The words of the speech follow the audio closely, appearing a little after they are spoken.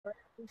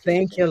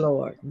Thank you, Jesus.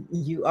 Lord.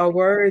 You are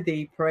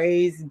worthy.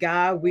 Praise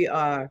God. We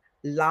are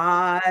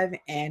live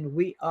and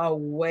we are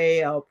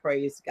well.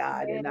 Praise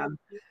God. Yeah, And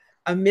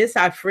I miss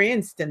our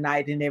friends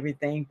tonight and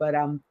everything, but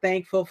I'm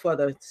thankful for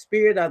the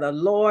Spirit of the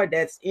Lord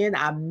that's in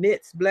our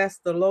midst. Bless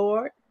the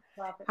Lord.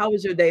 prophet. How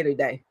was your day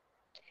today?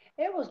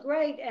 It was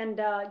great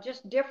and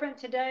just different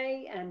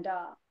today and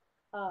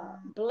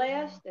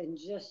blessed and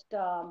just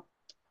uh,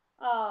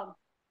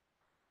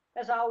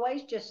 as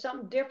always, just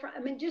something different.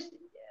 I mean, just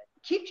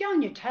keeps you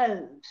on your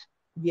toes.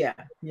 Yeah,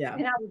 yeah.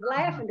 And I was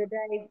laughing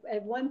today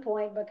at one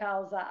point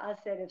because I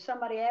said, if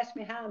somebody asked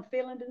me how I'm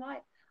feeling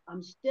tonight,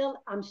 I'm still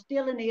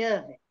in the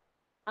oven.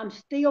 I'm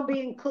still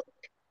being cooked.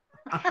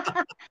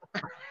 I'm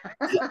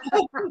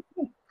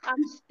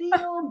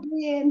still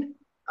being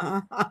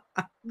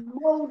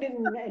molded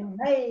and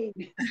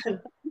made.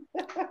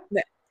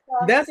 That- So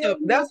I'm That's still, a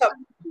that's a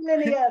I'm still in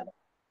the oven.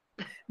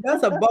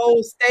 that's a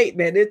bold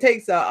statement. It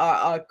takes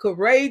a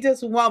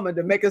courageous woman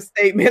to make a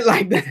statement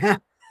like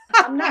that.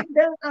 I'm not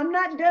done. I'm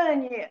not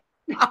done yet.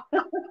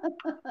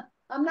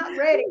 I'm not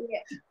ready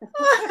yet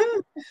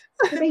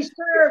to be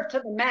served to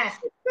the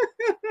masses.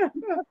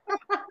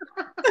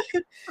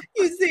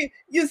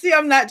 You see,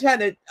 I'm not trying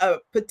to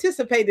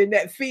participate in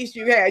that feast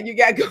you had. You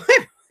got going.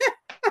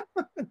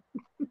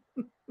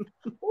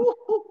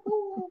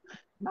 Ooh,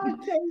 I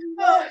tell you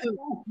what.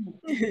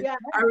 Yeah,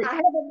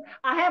 I,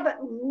 I haven't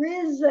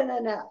risen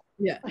enough.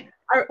 Yeah.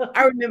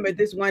 I remember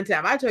this one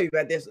time. I told you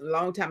about this a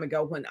long time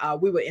ago when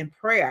we were in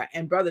prayer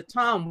and Brother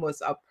Tom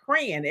was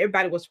praying.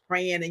 Everybody was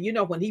praying. And you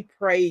know, when he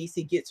prays,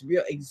 he gets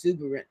real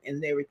exuberant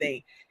and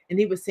everything. And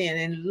he was saying,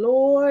 and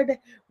Lord,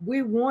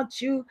 we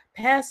want you,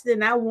 Pastor,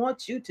 and I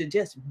want you to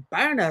just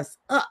burn us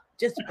up.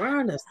 Just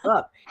burn us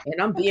up.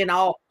 And I'm being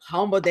all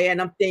humble there.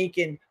 And I'm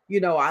thinking,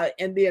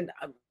 and then,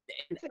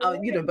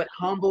 but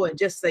humble and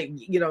just say,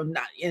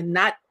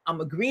 not,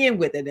 I'm agreeing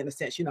with it in a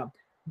sense.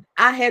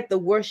 I had the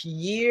worst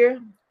year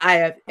I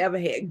have ever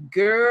had,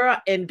 girl,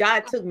 and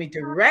God took me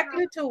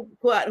directly to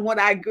what when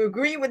I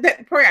agree with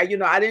that prayer.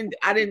 I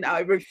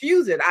didn't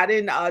refuse it. I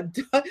didn't,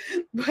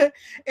 but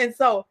and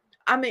so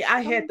I mean,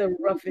 I had the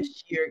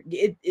roughest year.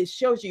 It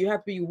shows you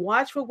have to be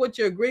watchful what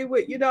you agree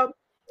with.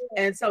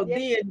 And so Yeah,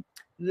 then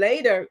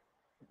later,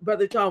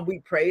 Brother John,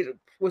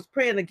 was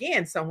praying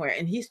again somewhere,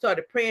 and he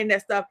started praying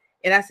that stuff.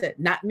 And I said,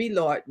 "Not me,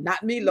 Lord,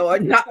 not me,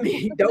 Lord, not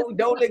me. Don't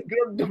let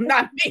go,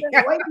 not me.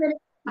 wait a minute.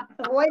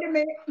 Wait a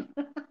minute.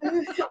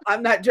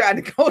 I'm not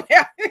trying to go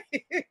there."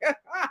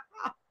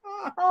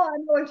 Oh, I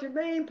know what you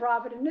mean,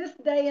 prophet. In this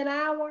day and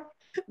hour,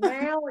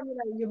 now,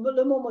 you're a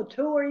little more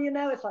mature,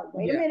 it's like,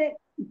 wait a Yeah, minute.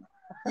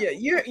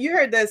 yeah. You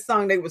heard that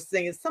song they were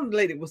singing. Some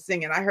lady was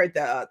singing. I heard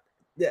the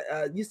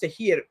used to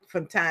hear it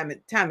from time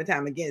and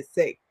time again.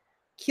 Say,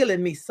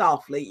 "Killing me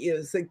softly." It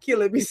was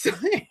killing me.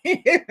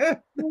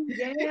 Oh,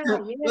 yeah, yeah.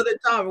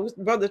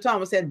 Brother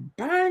Thomas said,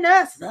 "Burn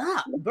us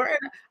up, burn."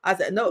 I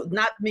said, "No,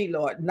 not me,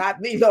 Lord,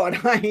 not me, Lord.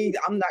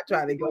 I'm not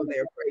trying to go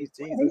there. Praise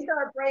He Jesus."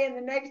 started praying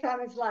the next time.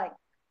 It's like,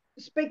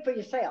 speak for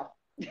yourself.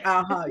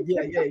 Uh-huh.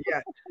 Yeah, yeah,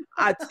 yeah.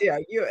 I tell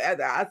you, I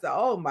said,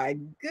 "Oh my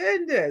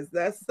goodness,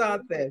 that's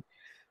something."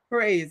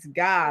 Praise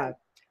God.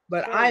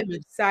 But Praise. I'm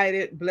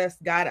excited, bless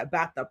God,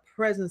 about the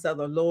presence of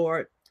the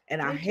Lord.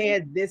 And I Me too.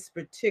 had this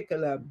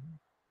particular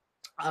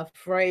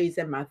phrase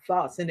and my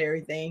thoughts and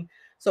everything.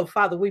 So,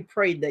 Father, we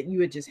pray that you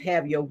would just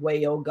have your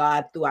way, oh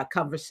God, through our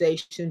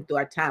conversation, through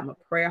our time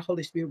of prayer.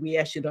 Holy Spirit, we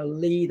ask you to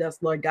lead us,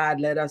 Lord God.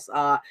 Let us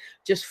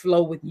just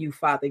flow with you,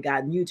 Father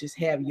God, and you just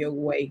have your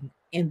way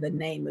in the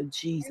name of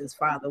Jesus,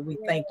 Father. We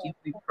thank you,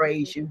 we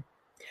praise you.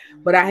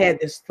 But I had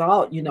this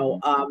thought,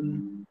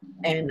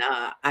 and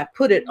I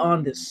put it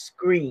on the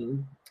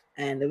screen,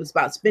 and it was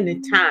about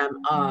spending time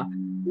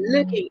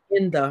looking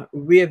in the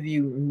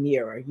rearview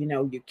mirror.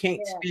 You can't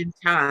Yeah. spend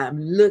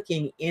time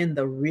looking in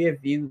the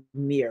rearview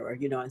mirror.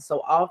 And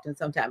so often,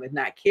 sometimes, if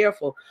not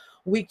careful,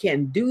 we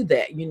can do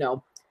that.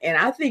 And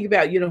I think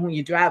about, when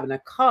you're driving a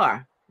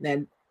car,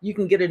 then you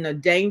can get in a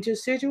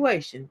dangerous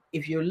situation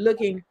if you're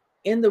looking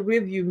in the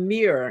rearview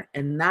mirror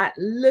and not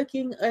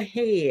looking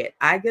ahead.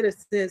 I get a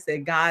sense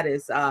that God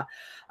is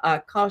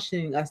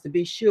cautioning us to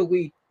be sure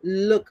we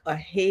look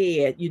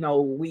ahead.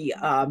 We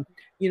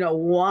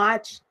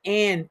watch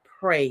and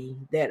pray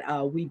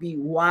that we be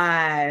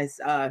wise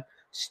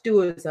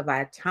stewards of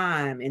our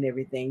time and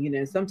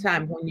everything.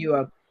 Sometimes when you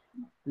are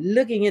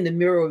looking in the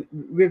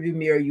rearview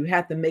mirror, you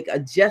have to make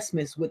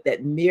adjustments with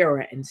that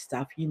mirror and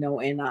stuff.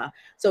 And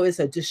so it's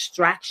a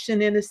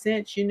distraction in a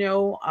sense. And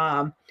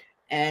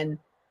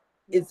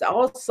Yeah. it's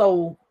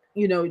also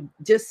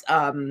just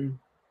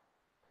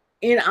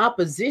in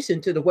opposition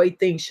to the way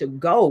things should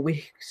go.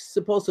 We're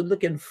supposed to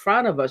look in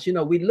front of us.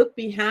 We look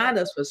behind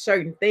us for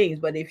certain things,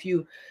 but if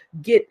you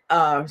get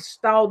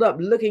stalled up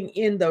looking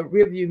in the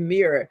rearview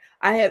mirror,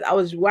 I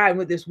was riding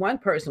with this one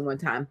person one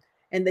time,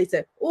 and they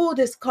said, "Oh,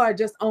 this car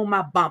just on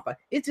my bumper.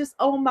 It just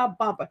on my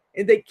bumper."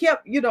 And they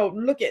kept,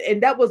 looking,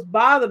 and that was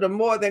bothering them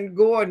more than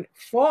going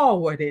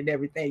forward and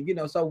everything.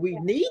 So we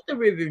need the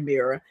rearview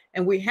mirror,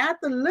 and we have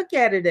to look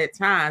at it at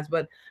times,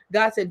 but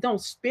God said,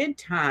 don't spend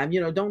time,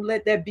 don't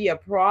let that be a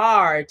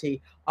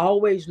priority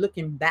always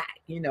looking back,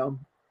 and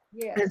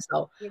Yes.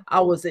 so Yes. I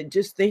was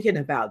just thinking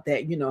about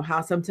that,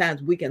 how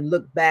sometimes we can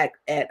look back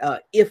at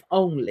if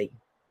only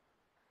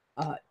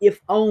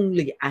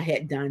I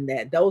had done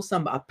that. Those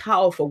some are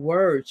powerful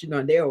words,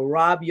 they will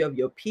rob you of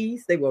your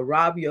peace, they will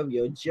rob you of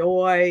your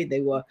joy,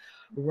 they will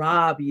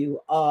rob you.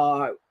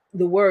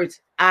 The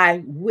words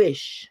I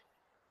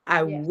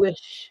Yes.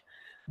 wish.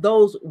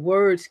 Those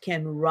words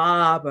can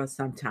rob us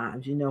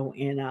sometimes,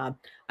 and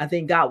I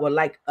think God would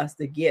like us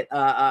to get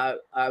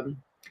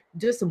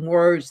just some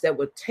words that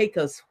would take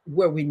us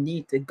where we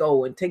need to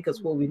go and take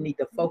us where we need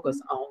to focus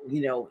Mhm. on,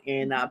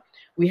 and Mhm.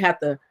 we have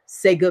to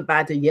say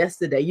goodbye to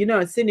yesterday,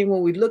 and Cindy,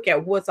 when we look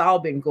at what's all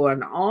been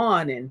going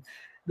on and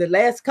the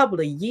last couple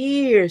of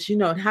years,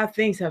 and how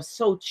things have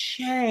so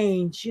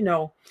changed,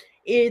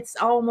 it's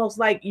almost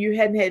like you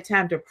hadn't had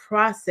time to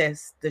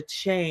process the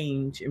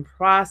change and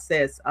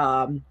process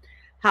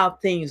how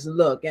things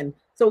look. And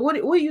so, what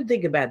do you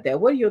think about that?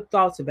 What are your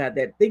thoughts about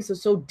that? Things are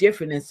so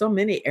different in so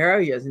many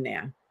areas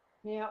now.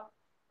 Yeah.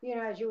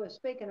 As you were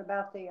speaking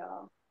about the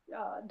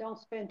don't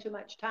spend too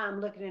much time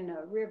looking in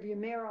the rearview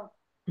mirror.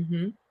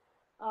 Hmm.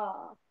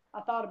 uh,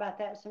 I thought about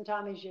that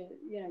sometimes you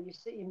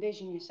see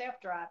envision yourself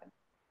driving,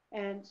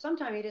 and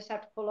sometimes you just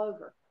have to pull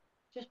over,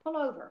 just pull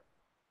over.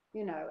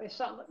 If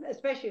some,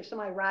 especially if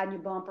somebody riding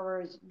your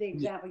bumper is the Yeah.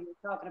 example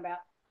you're talking about.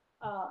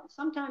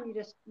 Sometimes you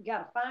just got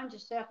to find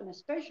yourself, and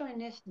especially in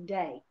this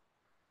day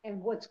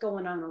and what's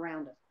going on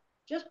around us,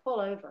 just pull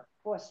over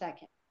for a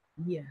second.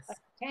 Yes.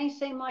 Can't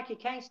seem like you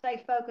can't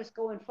stay focused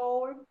going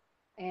forward,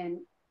 and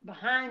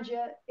behind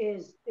you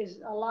is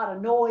a lot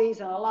of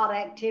noise and a lot of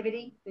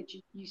activity that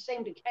you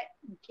seem to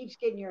keeps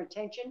getting your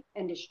attention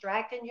and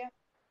distracting you.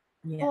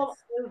 Pull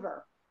Yes.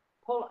 over,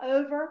 pull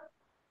over,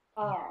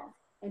 uh,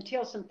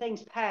 until some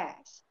things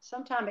pass.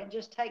 Sometimes it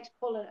just takes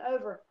pulling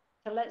over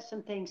to let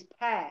some things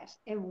pass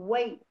and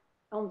wait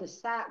on the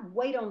side,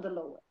 wait on the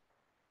Lord,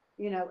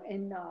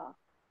 and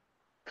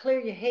clear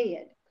your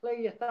head, clear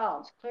your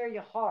thoughts, clear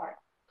your heart,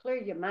 clear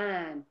your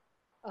mind.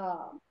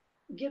 Um,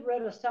 get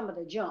rid of some of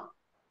the junk,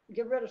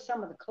 get rid of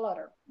some of the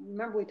clutter.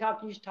 Remember,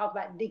 used to talk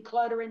about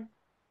decluttering.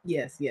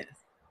 Yes. Yes.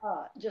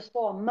 Just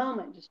for a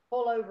moment, just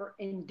pull over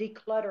and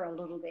declutter a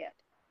little bit,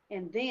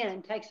 and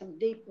then take some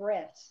deep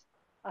breaths.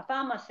 I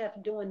find myself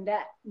doing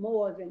that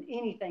more than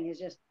anything, is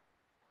just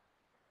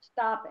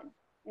stopping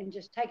and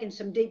just taking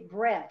some deep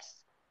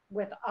breaths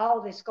with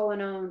all this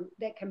going on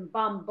that can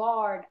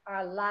bombard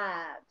our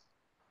lives,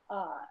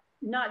 uh,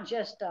 not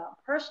just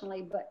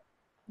personally, but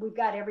we've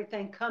got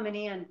everything coming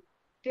in,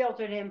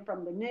 filtered in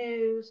from the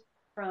news,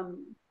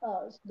 from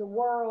the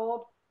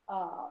world,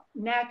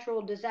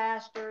 natural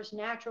disasters,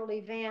 natural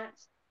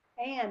events,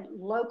 and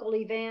local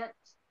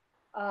events.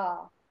 Uh,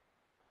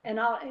 and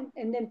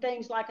then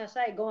things like I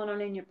say going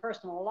on in your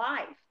personal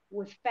life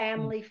with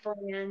family,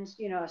 friends,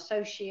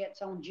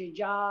 associates on your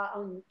job,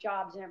 on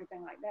jobs and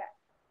everything like that.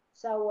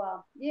 So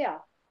yeah,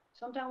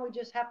 sometimes we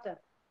just have to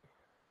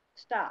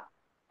stop.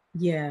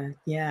 Yeah,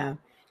 yeah.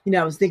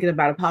 I was thinking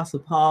about Apostle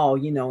Paul,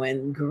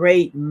 and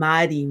great,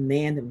 mighty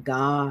man of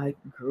God,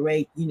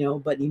 great,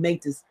 but he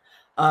made this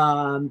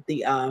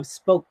the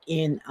spoke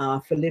in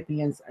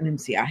Philippians, let me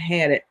see, I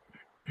had it.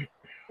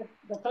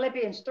 The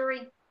Philippians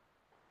 3.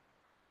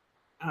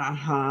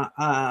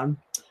 Uh-huh.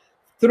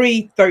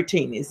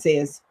 3:13 it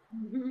says,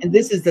 and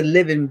this is the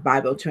Living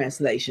Bible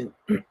translation.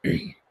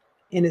 And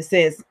it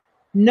says,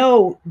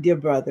 "No, dear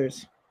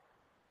brothers,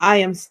 I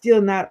am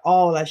still not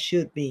all I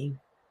should be,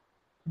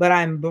 but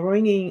I'm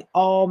bringing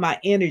all my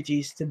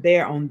energies to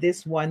bear on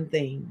this one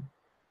thing,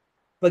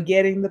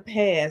 forgetting the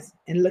past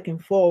and looking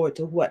forward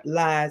to what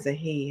lies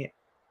ahead."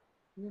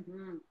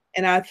 Mm-hmm.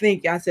 And I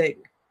think I said,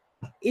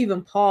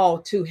 even Paul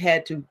too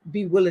had to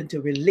be willing to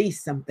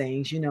release some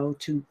things,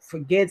 to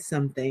forget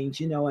some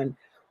things, and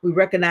we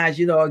recognize,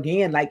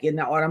 again, like in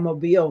the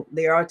automobile,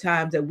 there are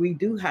times that we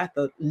do have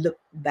to look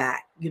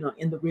back, in the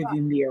Right.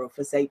 rearview mirror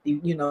for safety,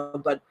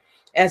 but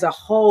as a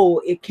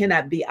whole, it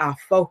cannot be our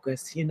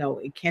focus,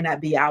 it cannot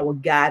be our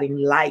guiding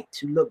light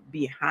to look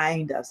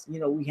behind us.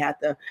 We have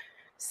to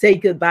say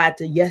goodbye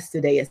to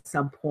yesterday at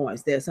some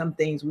points. There are some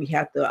things we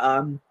have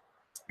to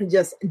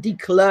just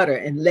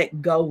declutter and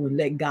let go and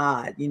let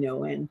God,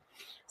 And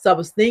so I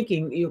was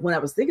thinking, when I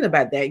was thinking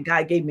about that,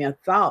 God gave me a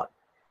thought.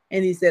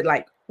 And he said,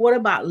 like, what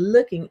about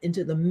looking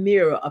into the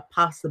mirror of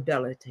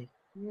possibility?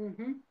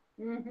 Mm-hmm.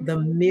 Mm-hmm. The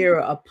mirror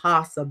of Yeah.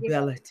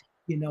 possibility,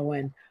 and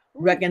Ooh.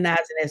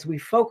 recognizing as we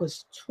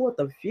focus toward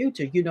the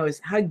future,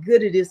 it's how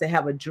good it is to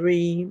have a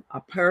dream,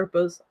 a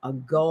purpose, a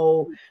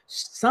goal,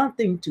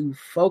 something to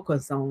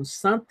focus on,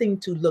 something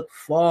to look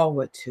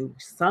forward to,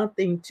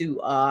 something to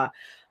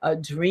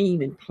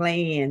dream and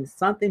plan,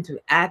 something to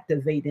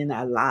activate in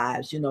our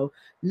lives,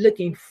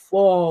 looking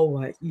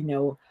forward,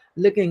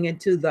 looking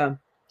into the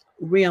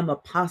realm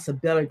of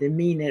possibility,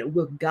 meaning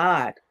with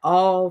God,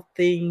 all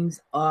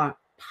things are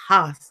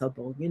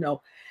possible, Yeah.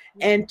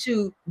 and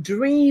to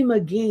dream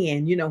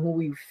again, when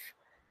we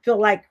feel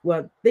like,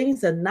 well,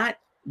 things are not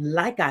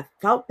like I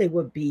thought they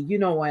would be,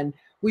 and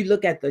we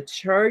look at the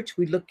church,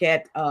 we look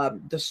at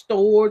the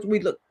stores, we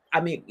look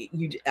I mean,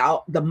 you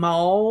out the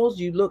malls,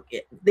 you look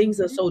at things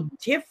are Mhm. so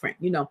different,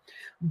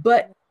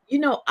 But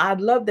I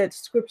love that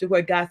scripture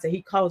where God said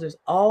He causes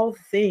all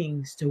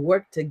things to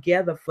work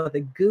together for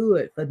the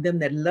good for them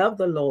that love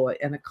the Lord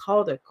and are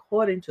called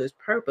according to His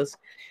purpose.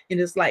 And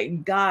it's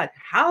like, God,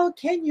 how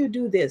can you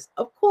do this?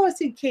 Of course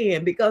He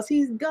can, because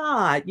He's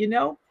God.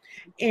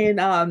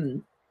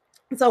 And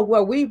so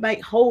where we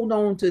might hold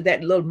on to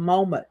that little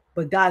moment,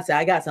 but God said,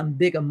 I got some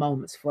bigger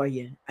moments for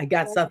you. I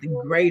got Oh, something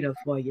greater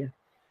for you.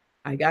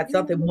 I got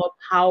something yeah. more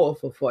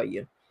powerful for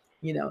you.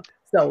 You know.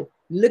 So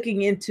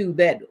looking into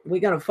that,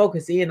 we're gonna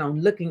focus in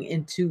on looking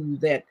into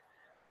that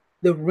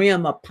the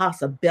realm of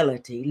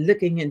possibility,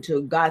 looking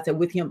into God said,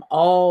 with Him,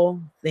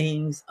 all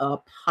things are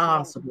Yeah.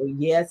 possible.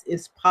 Yes,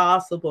 it's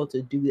possible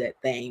to do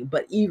that thing,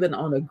 but even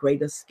on a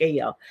greater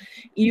scale,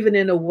 even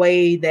in a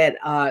way that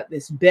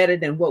is better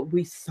than what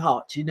we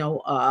thought.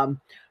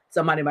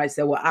 Somebody might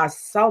say, well, I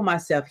saw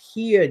myself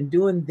here and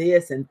doing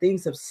this, and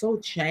things have so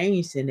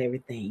changed and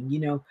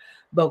everything.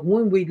 But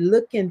when we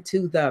look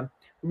into the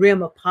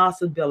realm of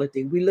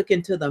possibility, we look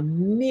into the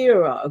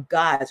mirror of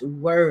God's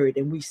word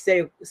and we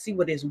see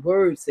what His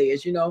word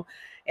says.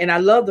 And I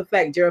love the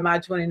fact Jeremiah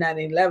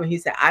 29:11, He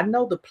said, I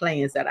know the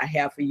plans that I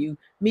have for you,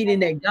 meaning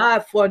that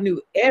God foreknew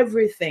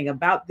everything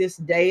about this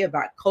day,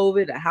 about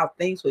COVID, how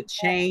things would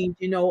change,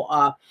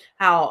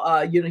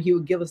 how He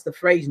would give us the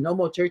phrase no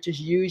more church as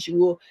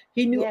usual.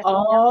 He knew Yes.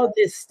 all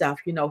this stuff.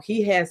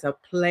 He has a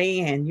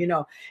plan.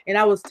 And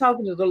I was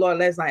talking to the Lord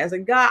last night. I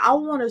said, God, I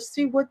want to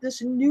see what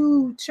this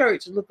new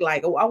church look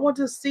like. I want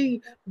to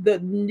see the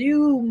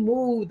new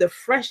move, the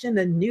fresh and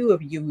the new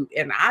of you.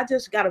 And I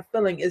just got a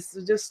feeling it's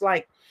just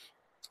like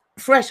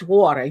fresh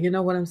water. You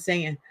know what I'm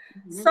saying?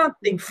 Mhm.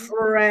 Something Mhm.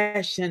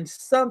 fresh and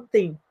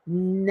something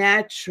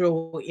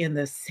natural in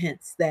the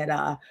sense that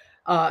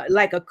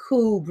like a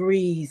cool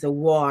breeze of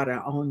water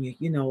on you,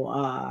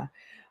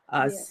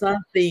 Yes.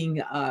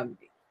 something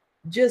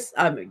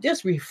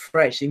just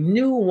refreshing.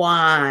 Yes.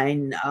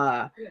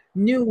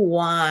 New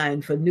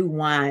wine for new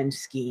wine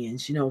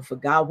skins. For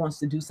God wants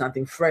to do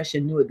something fresh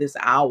and new at this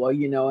hour.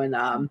 And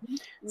Mhm.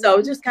 so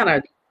Mhm. just kind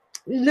of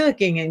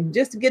looking and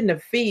just getting a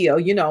feel.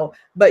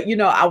 But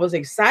I was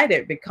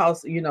excited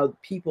because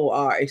people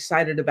are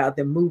excited about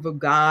the move of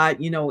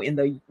God, in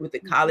the with the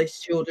Mhm. college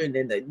children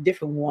and the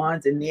different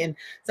ones. And then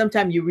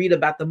sometimes you read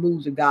about the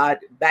moves of God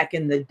back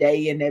in the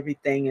day and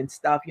everything and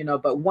stuff.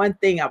 But one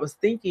thing I was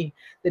thinking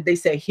that they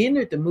said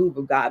hindered the move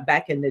of God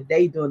back in the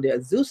day during the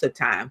Azusa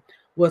time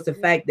was the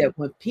Yeah. fact that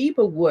when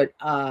people would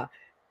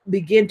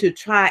begin to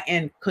try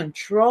and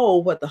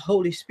control what the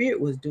Holy Spirit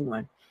was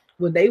doing,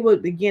 when they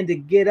would begin to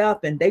get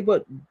up and they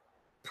would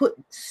put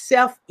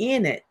self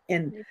in it.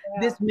 And Yeah.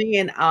 this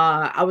man,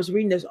 I was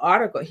reading this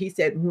article. He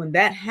said when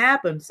that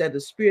happened, said the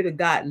Spirit of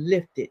God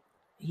lifted.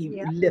 He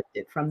Yeah.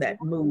 lifted from Yeah.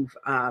 that move.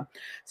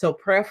 So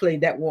prayerfully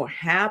that won't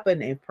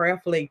happen, and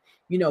prayerfully,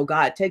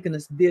 God taking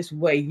us this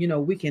way,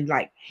 we can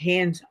like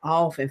hands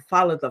off and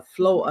follow the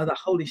flow Mhm. of the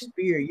Holy Mhm.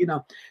 Spirit,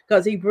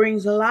 because He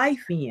brings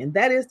life in.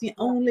 That is the Yeah.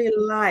 only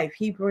life.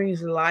 He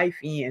brings life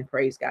in.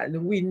 Praise God,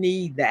 and we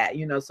need that.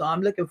 So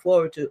I'm looking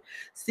forward to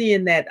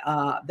seeing that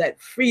Yeah.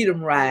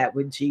 freedom ride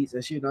with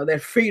Jesus,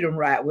 that freedom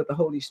ride with the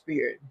Holy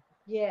Spirit.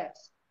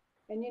 Yes.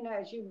 And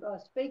as you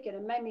speaking,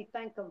 it made me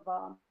think of,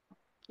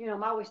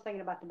 I'm always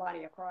thinking about the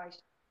body of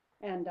Christ,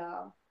 and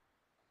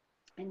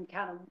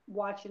kind of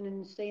watching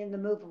and seeing the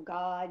move of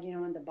God,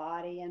 in the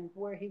body, and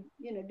where He,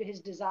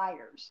 His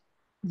desires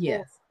for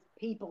Yes.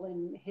 people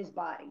in His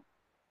body,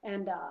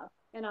 and uh,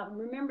 and I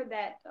remember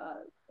that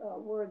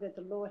word that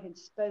the Lord had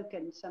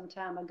spoken some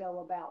time ago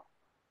about,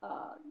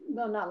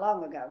 well, not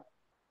long ago,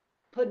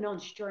 putting on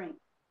strength.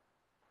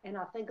 And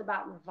I think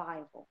about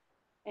revival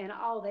and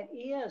all that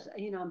is.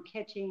 I'm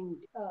catching,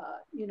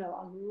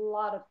 a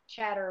lot of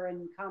chatter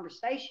and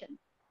conversation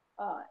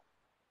uh,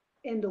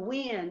 in the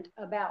wind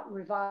about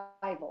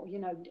revival,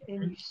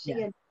 and you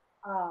seeing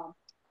Yeah.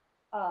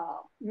 uh,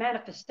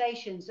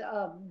 manifestations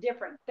of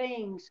different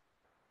things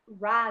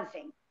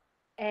rising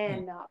Yeah.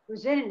 and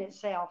presenting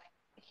itself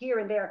here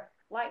and there.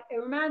 Like it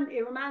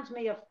reminds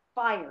me of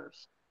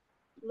fires,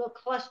 little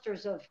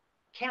clusters of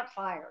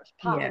campfires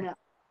Yes. popping up,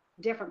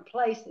 different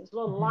places,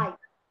 little Hmm. light,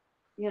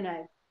 you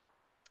know.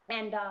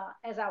 And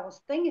as I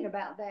was thinking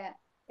about that,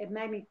 it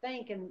made me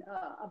think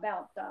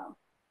about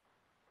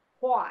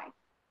why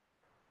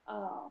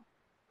uh,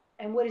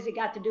 and what has it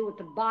got to do with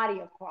the body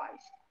of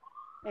Christ.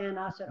 And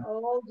I said,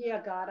 "Oh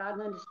yeah, God, I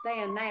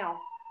understand now.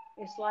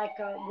 It's like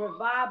a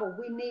revival.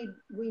 We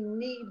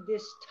need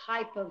this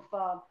type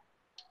of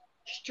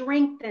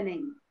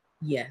strengthening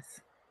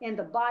Yes. in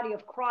the body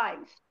of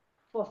Christ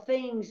for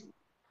things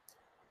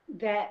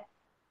that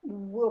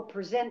will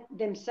present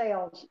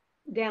themselves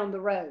down the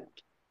road,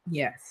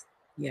 Yes.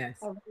 Yes.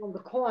 around the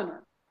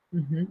corner,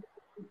 Hmm.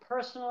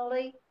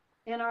 personally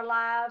in our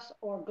lives,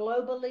 or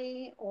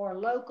globally, or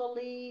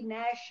locally,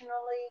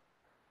 nationally.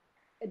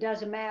 It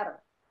doesn't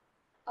matter.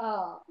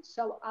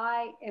 So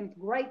I am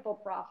grateful,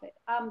 Prophet.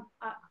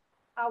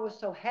 I was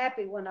so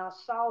happy when I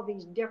saw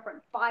these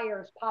different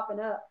fires popping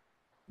up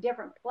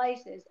different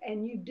places,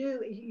 and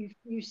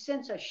you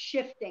sense a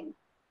shifting.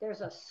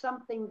 There's a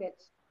something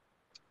that's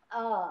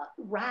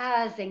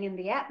rising in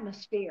the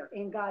atmosphere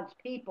in God's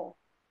people.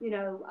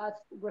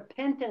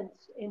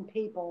 Repentance in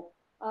people.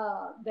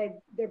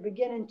 They're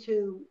beginning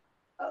to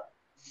uh,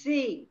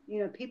 see.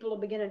 People are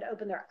beginning to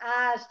open their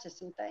eyes to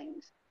some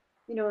things.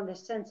 In the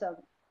sense of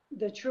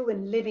the true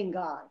and living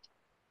God,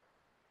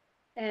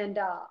 and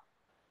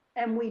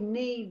we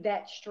need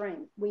that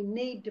strength. We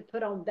need to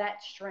put on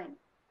that strength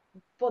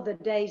for the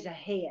days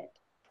ahead.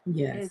 And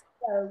Yes.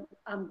 so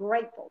I'm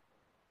grateful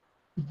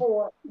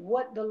for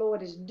what the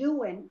Lord is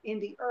doing in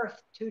the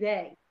earth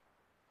today.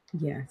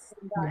 Yes.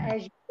 And Yes.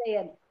 as you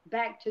said,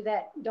 back to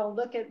that, don't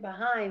look at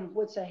behind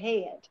what's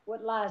ahead,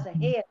 what lies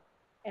ahead,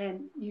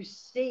 and you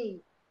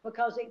see,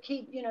 because it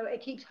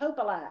keeps hope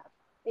alive.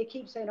 It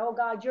keeps saying, "Oh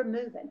God, you're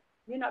moving.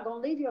 You're not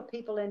going to leave your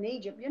people in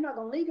Egypt. You're not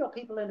going to leave your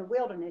people in the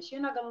wilderness.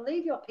 You're not going to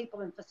leave your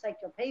people and forsake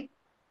your people.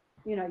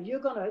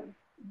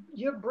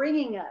 You're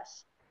bringing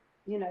us,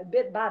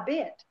 bit by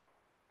bit."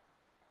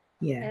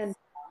 Yes.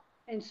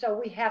 And so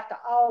we have to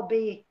all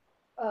be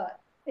uh,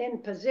 in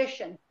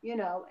position,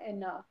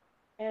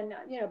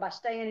 by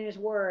staying in His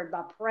Word,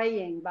 by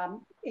praying, by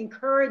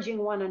encouraging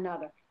one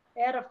another,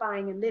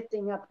 edifying and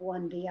lifting up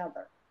one the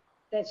other.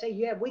 That say,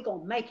 "Yeah, we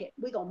gonna make it.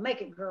 We gonna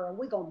make it, girl.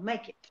 We gonna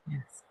make it."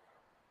 Yes.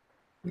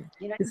 Yes.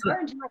 It's like,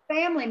 Encouraging my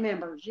family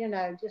members.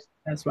 Just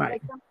that's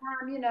right. say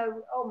sometime,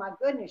 "Oh my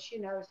goodness,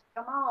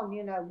 come on,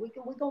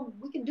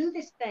 we can do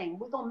this thing.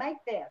 We're gonna make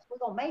this. We're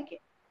gonna make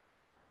it."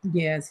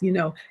 Yes,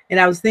 and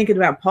I was thinking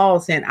about Paul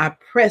saying, "I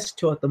press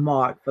toward the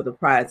mark for the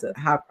prize of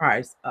high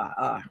price,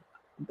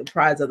 the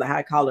prize of the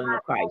high calling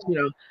of Christ."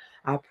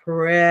 I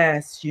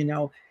press,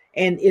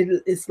 and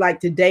it's like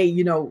today,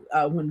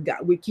 when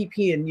God, we keep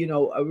hearing,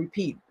 a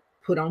repeat,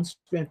 put on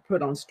strength,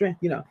 but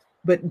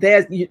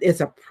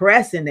it's a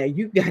press in there.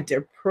 You got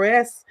to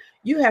press.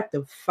 You have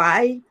to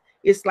fight.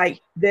 It's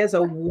like there's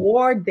a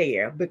war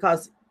there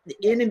because the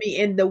Yes, enemy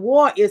in the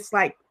war, it's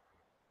like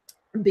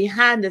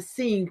behind the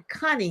scene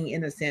cunning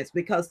in a sense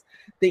because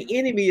the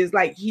enemy is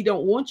like he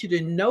don't want you to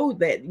know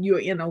that you're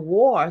in a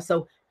war,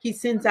 so he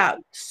sends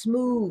out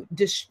smooth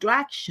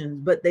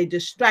distractions, but they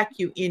distract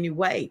you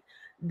anyway.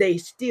 They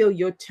steal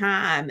your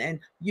time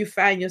and you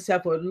find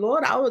yourself, "Well,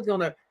 Lord, I was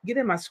going to get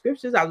in my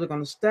scriptures, I was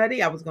going to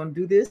study, I was going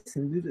to do this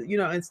and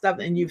do and stuff,"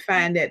 and you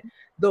find that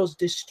those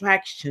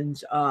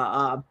distractions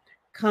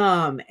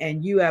come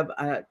and you have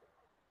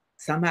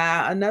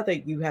somehow or another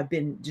you have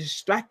been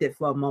distracted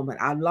for a moment.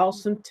 I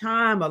lost some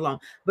time along,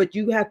 but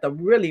you have to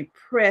really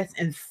press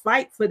and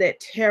fight for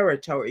that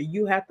territory.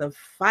 You have to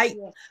fight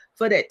yes,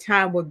 for that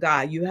time with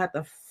God. You have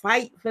to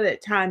fight for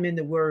that time in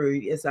the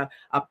word. It's a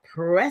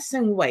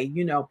pressing way,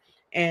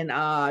 and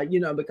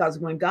because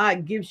when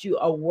God gives you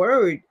a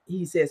word,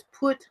 he says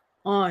put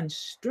on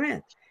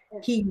strength.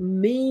 yes, He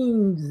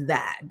means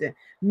that,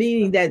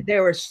 meaning that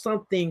there is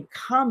something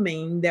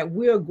coming that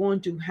we're going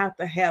to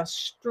have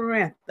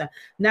strength,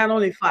 not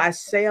only for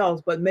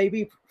ourselves, but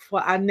maybe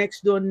for our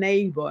next door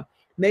neighbor,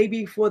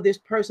 maybe for this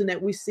person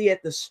that we see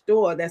at the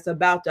store that's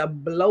about to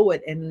blow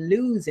it and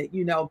lose it.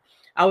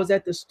 I was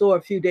at the store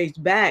a few days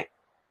back,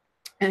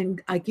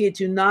 and I kid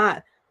you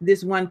not,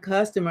 this one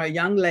customer, a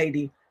young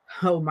lady,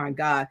 oh my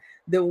God,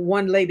 the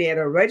one lady at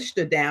a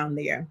register down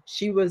there,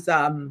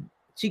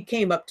 she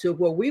came up to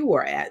where we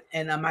were at,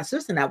 and my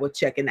sister and I were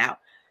checking out.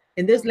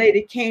 And this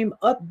lady came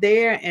up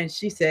there and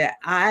she said,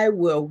 "I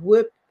will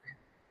whip,"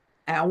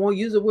 I won't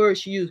use the word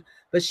she used,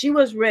 but she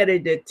was ready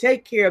to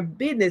take care of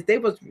business.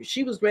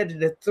 She was ready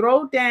to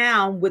throw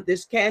down with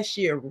this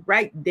cashier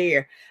right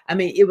there. I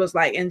mean, it was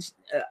like, and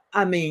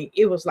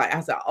it was like I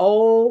said,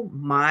 "Oh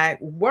my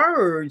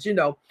words,"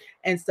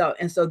 and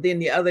so then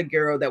the other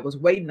girl that was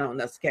waiting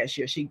on us,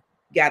 cashier, she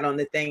got on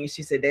the thing and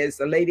she said, "There's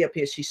a lady up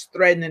here. She's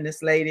threatening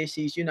this lady.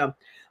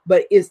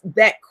 But it's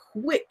that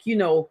quick,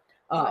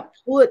 right,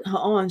 put her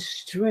on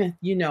strength,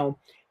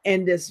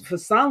 and this for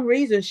some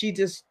reason she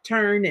just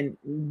turned and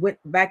went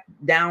back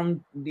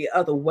down the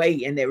other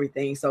way and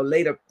everything, so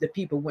later the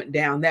people went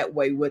down that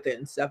way with it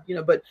and stuff,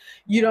 but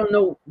you don't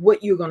know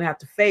what you're going to have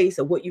to face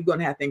or what you're going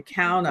to have to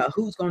encounter,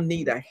 who's going to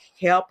need a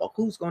help or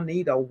who's going to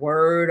need a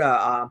word,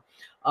 or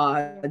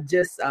yeah,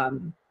 just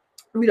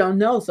we don't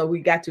know, so we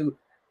got to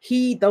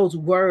heed those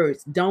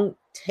words. Don't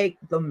take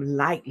them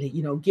lightly.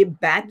 Get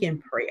back in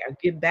prayer,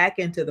 get back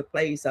into the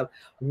place of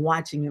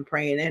watching and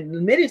praying. And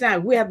many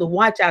times we have to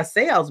watch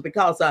ourselves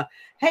because,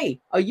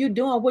 hey, are you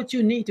doing what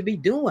you need to be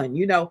doing?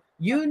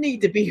 You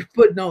need to be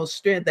putting on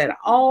strength at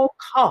all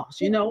costs,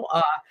 all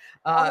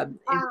uh, the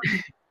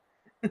time.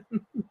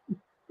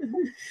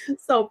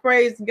 so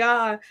praise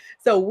God.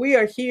 So we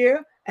are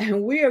here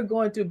and we are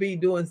going to be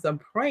doing some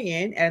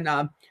praying. And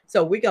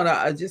so we're going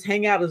to just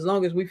hang out as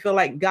long as we feel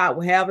like God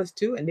will have us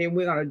to. And then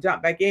we're going to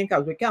jump back in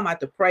because we come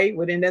out to pray.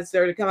 We didn't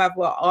necessarily come out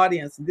for our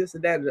audience, this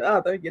and that or the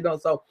other,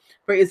 So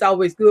it's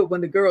always good when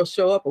the girls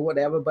show up or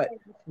whatever. But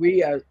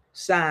we are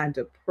signed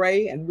to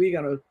pray and we're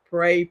going to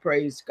pray,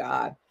 praise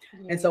God.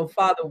 And Yeah. so,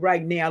 Father,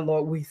 right now,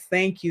 Lord, we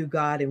thank you,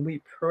 God, and we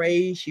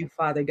praise you,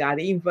 Father God,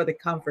 even for the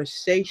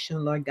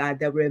conversation, Lord God,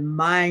 that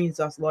reminds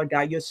us, Lord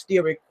God, you're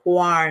still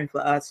requiring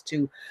for us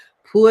to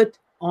put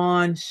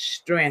on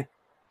strength.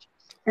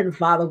 And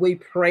Father, we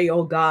pray,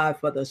 oh God,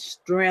 for the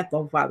strength,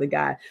 oh Father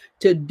God,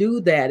 to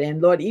do that.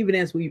 And Lord, even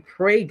as we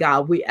pray,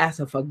 God, we ask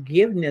for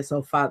forgiveness,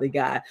 oh Father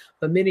God.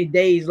 For many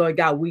days, Lord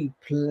God, we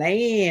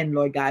plan,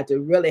 Lord God,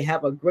 to really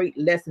have a great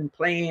lesson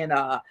plan,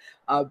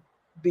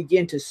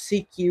 begin to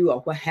seek you or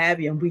what have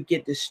you, and we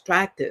get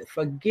distracted.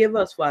 Forgive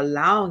us for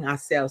allowing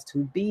ourselves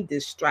to be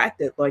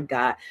distracted, Lord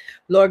God.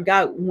 Lord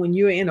God, when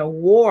you're in a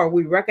war,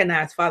 we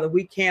recognize, Father,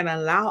 we can't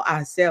allow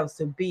ourselves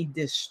to be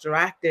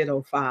distracted,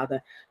 oh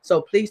Father.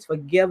 So please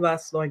forgive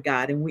us, Lord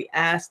God. And we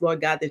ask,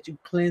 Lord God, that you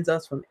cleanse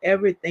us from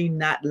everything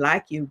not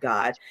like you,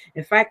 God.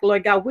 In fact,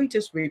 Lord God, we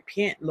just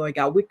repent, Lord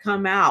God. We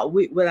come out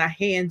with our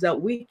hands up.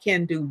 We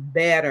can do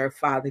better,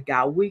 Father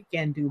God. We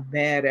can do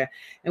better.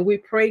 And we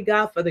pray,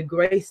 God, for the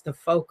grace to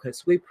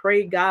focus. We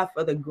pray, God,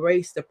 for the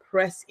grace to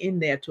press in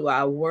there to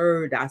our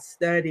word, our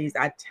studies,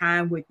 our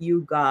time with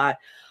you, God.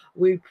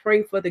 We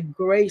pray for the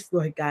grace,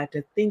 Lord God,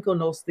 to think on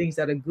those things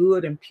that are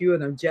good and pure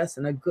and just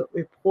and a good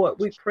report.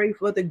 We pray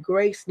for the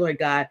grace, Lord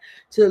God,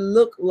 to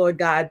look, Lord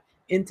God,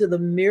 into the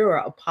mirror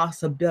of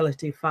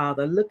possibility,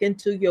 Father. Look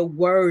into your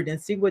word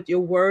and see what your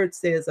word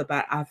says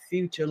about our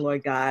future,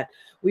 Lord God.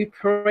 We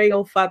pray,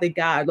 oh Father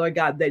God, Lord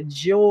God, that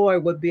joy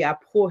would be our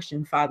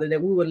portion, Father,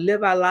 that we would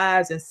live our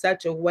lives in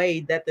such a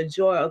way that the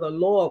joy of the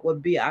Lord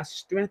would be our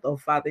strength, oh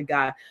Father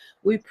God.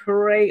 We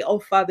pray, oh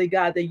Father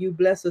God, that you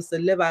bless us to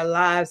live our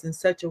lives in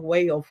such a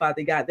way, oh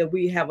Father God, that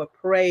we have a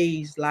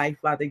praise life,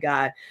 Father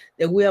God,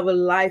 that we have a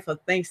life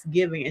of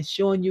thanksgiving and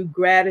showing you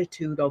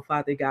gratitude, oh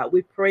Father God.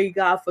 We pray,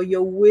 God, for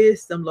your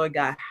wisdom, Lord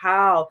God,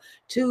 how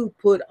to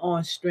put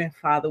on strength,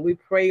 Father. We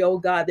pray, oh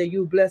God, that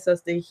you bless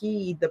us to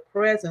heed the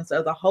presence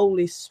of the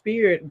Holy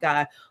Spirit,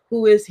 God,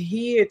 who is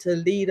here to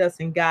lead us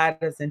and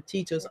guide us and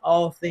teach us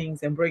all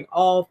things and bring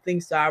all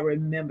things to our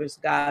remembrance,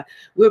 God.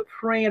 We're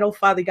praying, oh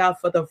Father God,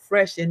 for the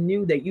fresh and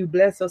new, that you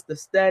bless us to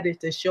study,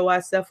 to show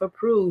ourselves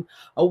approved,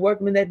 a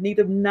workman that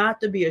needeth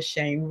not to be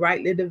ashamed,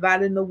 rightly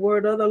dividing the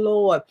word of the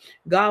Lord.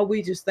 God,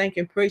 we just thank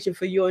and praise you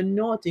for your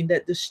anointing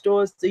that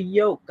destroys the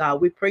yoke, God.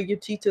 We pray you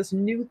teach us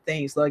new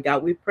things, Lord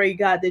God. We pray,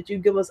 God, that you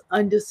give us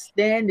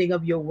understanding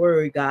of your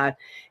word, God,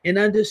 and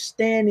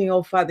understanding,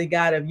 oh Father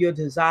God, of your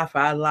desire for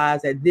our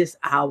lives at this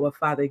hour,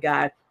 Father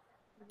God.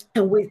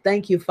 And we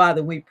thank you,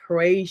 Father. We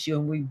praise you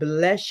and we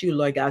bless you,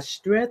 Lord God.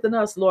 Strengthen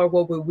us, Lord,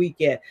 where we're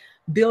weak at.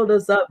 Build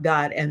us up,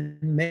 God,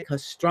 and make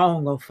us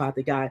strong, oh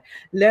Father God.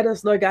 Let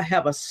us, Lord God,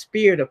 have a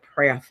spirit of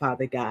prayer,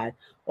 Father God.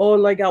 Oh,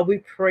 Lord God, we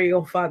pray,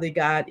 oh Father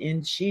God,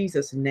 in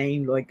Jesus'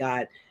 name, Lord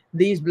God.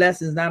 These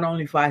blessings not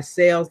only for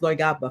ourselves, Lord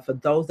God, but for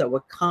those that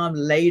will come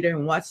later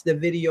and watch the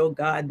video,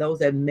 God, those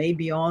that may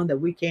be on that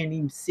we can't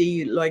even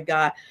see, Lord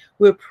God.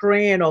 We're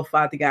praying, oh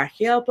Father God.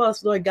 Help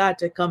us, Lord God,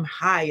 to come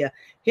higher.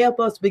 Help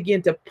us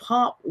begin to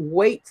pump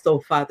weights, oh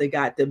Father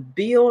God, to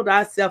build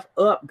ourselves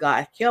up,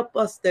 God. Help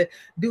us to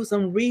do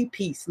some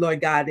repeats,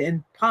 Lord God.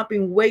 And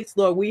pumping weights,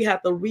 Lord, we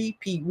have to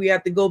repeat. We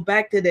have to go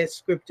back to that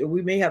scripture.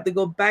 We may have to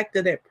go back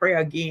to that prayer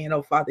again,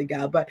 oh Father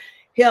God. But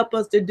help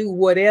us to do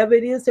whatever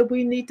it is that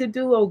we need to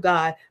do, oh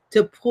God,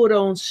 to put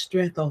on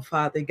strength, oh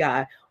Father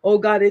God. Oh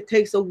God, it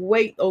takes a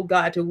weight, oh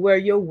God, to wear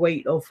your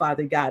weight, oh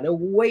Father God. A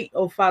weight,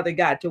 oh Father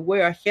God, to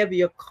wear a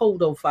heavier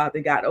coat, oh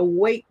Father God. A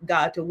weight,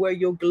 God, to wear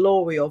your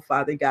glory, oh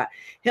Father God.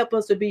 Help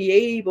us to be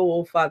able,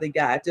 oh Father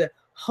God, to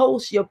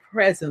host your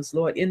presence,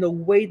 Lord, in the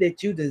way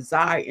that you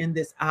desire in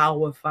this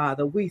hour,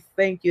 Father. We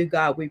thank you,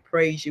 God. We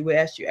praise you. We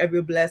ask you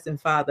every blessing,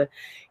 Father,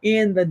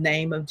 in the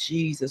name of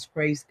Jesus.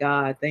 Praise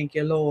God. Thank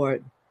you,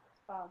 Lord.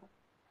 Father.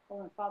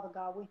 Oh, and Father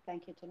God, we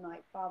thank you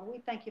tonight, Father. We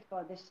thank you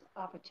for this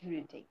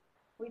opportunity.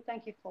 We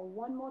thank you for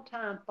one more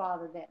time,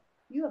 Father, that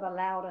you have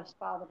allowed us,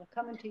 Father, to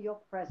come into your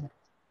presence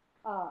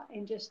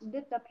and just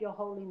lift up your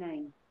holy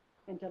name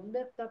and to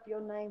lift up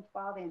your name,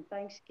 Father, in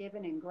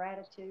thanksgiving and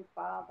gratitude,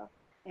 Father,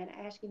 and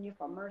asking you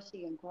for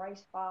mercy and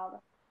grace, Father.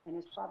 And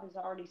as Prophet's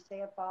already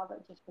said, Father,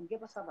 just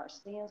forgive us of our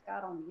sins,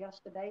 God, on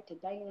yesterday,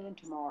 today, and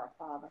tomorrow,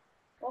 Father.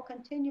 Or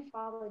continue,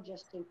 Father,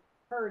 just to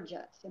purge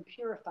us and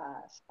purify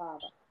us,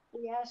 Father.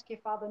 We ask you,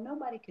 Father,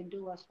 nobody can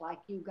do us like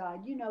you,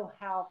 God. You know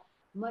how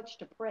much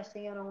to press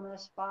in on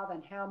us, Father,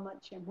 and how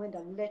much and when to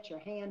let your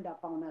hand up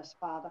on us,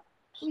 Father.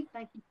 We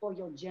thank you for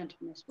your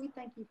gentleness. We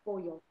thank you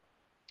for your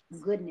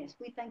goodness.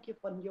 We thank you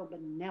for your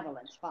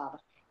benevolence, Father,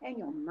 and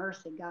your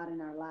mercy, God, in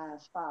our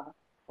lives, Father.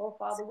 Oh,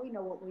 Father, we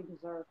know what we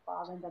deserve,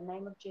 Father. In the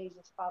name of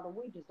Jesus, Father,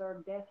 we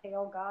deserve death,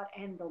 hell, God,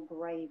 and the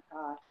grave,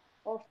 God.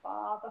 Oh,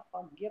 Father,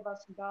 forgive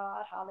us,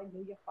 God.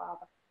 Hallelujah,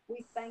 Father.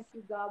 We thank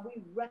you, God.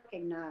 We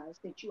recognize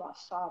that you are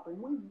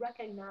sovereign. We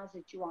recognize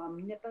that you are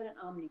omnipotent,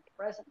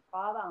 omnipresent,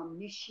 Father,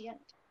 omniscient.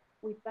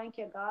 We thank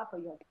you, God, for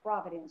your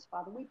providence,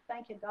 Father. We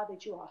thank you, God,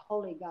 that you are a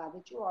holy God,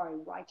 that you are a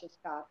righteous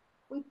God.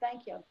 We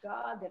thank you,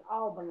 God, that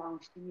all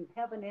belongs to you,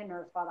 heaven and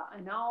earth, Father,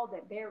 and all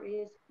that there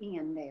is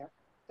in there.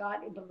 God,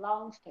 it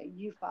belongs to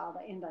you,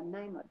 Father, in the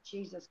name of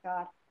Jesus,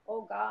 God.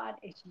 Oh God,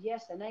 it's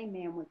yes and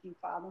amen with you,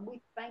 Father. And we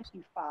thank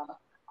you, Father.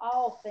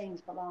 All things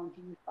belong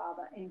to you,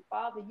 Father. And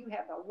Father, you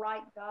have the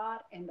right, God,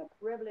 and the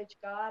privilege,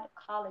 God,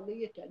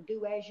 hallelujah, to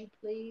do as you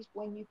please,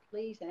 when you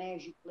please, and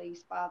as you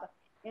please, Father.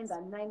 In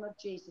the name of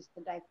Jesus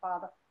today,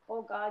 Father.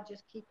 Oh God,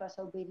 just keep us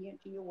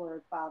obedient to your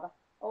word, Father.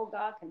 Oh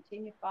God,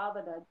 continue,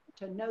 Father,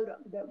 to know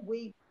that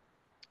we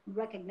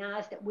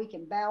recognize that we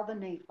can bow the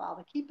knee,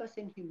 Father. Keep us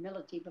in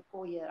humility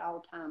before you at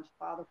all times,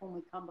 Father, when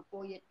we come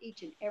before you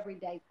each and every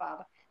day,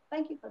 Father.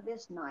 Thank you for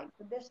this night,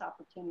 for this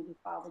opportunity,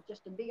 Father,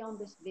 just to be on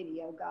this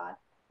video, God.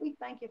 We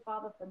thank you,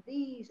 Father, for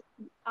these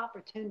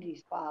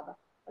opportunities, Father,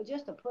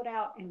 just to put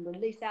out and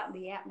release out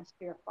in the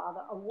atmosphere,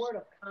 Father, a word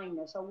of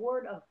kindness, a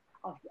word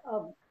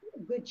of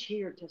good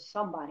cheer to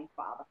somebody,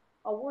 Father,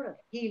 a word of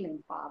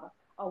healing, Father,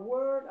 a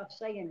word of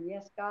saying,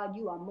 yes, God,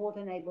 you are more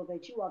than able,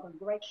 that you are the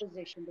great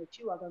physician, that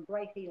you are the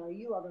great healer,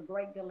 you are the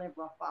great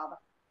deliverer, Father.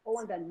 Oh,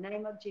 in the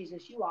name of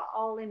Jesus, you are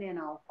all in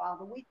all,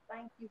 Father. We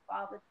thank you,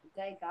 Father,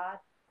 today, God,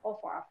 oh,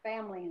 for our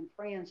family and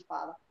friends,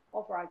 Father.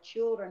 Oh, for our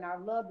children, our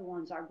loved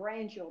ones, our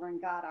grandchildren,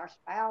 God, our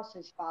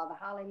spouses, Father.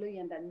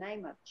 Hallelujah. In the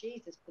name of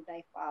Jesus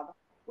today, Father.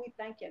 We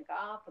thank you,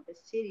 God, for the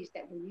cities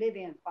that we live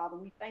in, Father.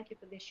 We thank you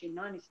for this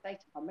United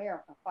States of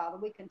America, Father.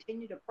 We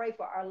continue to pray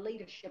for our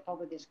leadership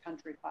over this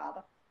country,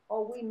 Father.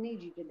 Oh, we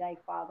need you today,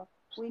 Father.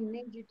 We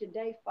need you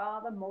today,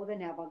 Father, more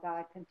than ever,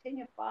 God.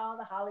 Continue,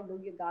 Father,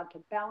 hallelujah, God,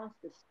 to balance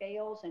the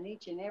scales in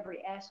each and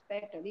every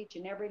aspect of each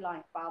and every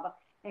life, Father,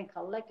 and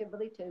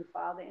collectively too,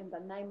 Father, in the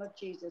name of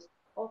Jesus.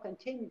 Oh,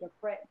 continue to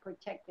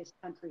protect this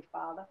country,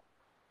 Father,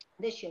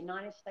 this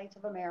United States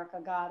of America,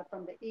 God,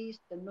 from the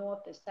east, the north,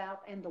 the south,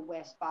 and the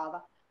west,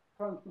 Father,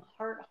 from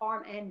hurt,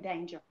 harm, and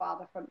danger,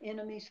 Father, from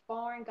enemies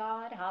foreign,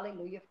 God,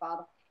 hallelujah,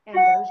 Father, and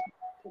those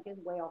as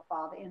well,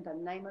 Father, in the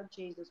name of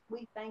Jesus.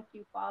 We thank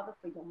you, Father,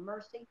 for your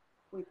mercy.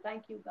 We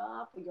thank you,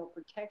 God, for your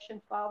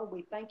protection, Father.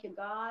 We thank you,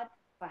 God,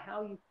 for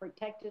how you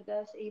protected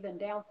us even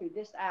down through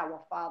this hour,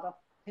 Father.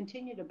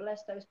 Continue to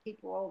bless those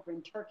people over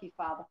in Turkey,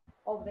 Father,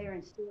 over there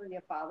in Syria,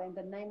 Father, in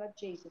the name of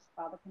Jesus,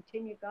 Father.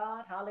 Continue,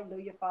 God.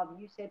 Hallelujah, Father.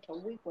 You said to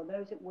weep with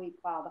those that weep,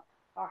 Father.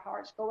 Our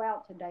hearts go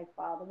out today,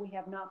 Father. We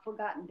have not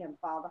forgotten them,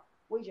 Father.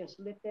 We just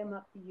lift them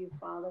up to you,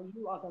 Father.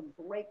 You are the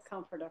great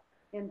comforter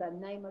in the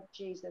name of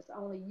Jesus.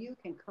 Only you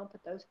can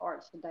comfort those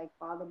hearts today,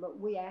 Father. But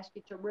we ask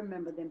you to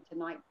remember them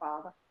tonight,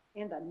 Father.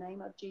 In the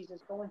name of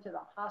Jesus, go into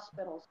the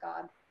hospitals,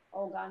 God.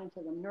 Oh, God,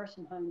 into the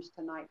nursing homes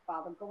tonight,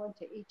 Father. Go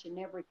into each and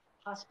every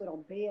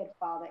hospital bed,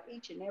 Father,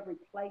 each and every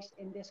place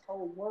in this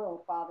whole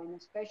world, Father, and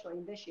especially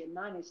in this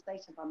United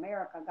States of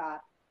America, God.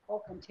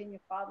 Oh, continue,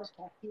 Father,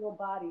 to heal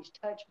bodies,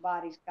 touch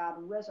bodies, God,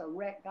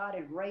 resurrect, God,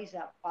 and raise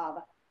up,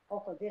 Father. Oh,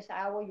 for this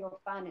hour, your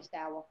finest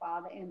hour,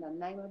 Father, in the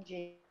name of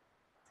Jesus.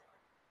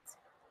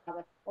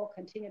 Father. Oh,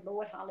 continue,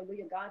 Lord,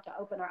 hallelujah, God, to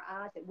open our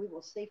eyes that we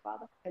will see,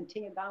 Father.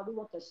 Continue, God, we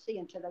want to see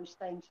into those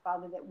things,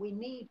 Father, that we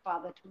need,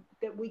 Father,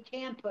 that we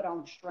can put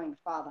on strength,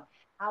 Father.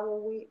 How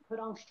will we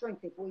put on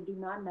strength if we do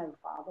not know,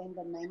 Father, in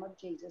the name of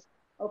Jesus?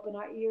 Open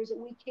our ears that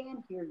we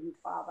can hear you,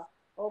 Father.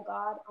 Oh,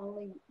 God,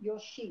 only your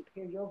sheep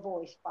hear your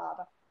voice,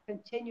 Father.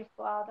 Continue,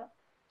 Father,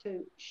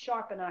 to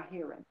sharpen our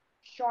hearing,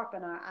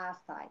 sharpen our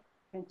eyesight.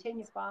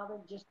 Continue, Father,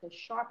 just to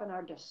sharpen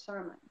our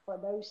discernment for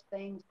those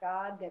things,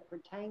 God, that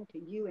pertain to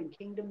you and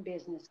kingdom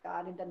business,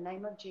 God, in the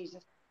name of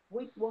Jesus.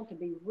 We want to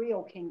be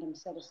real kingdom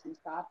citizens,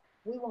 God.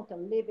 We want to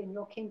live in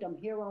your kingdom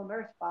here on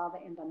earth, Father,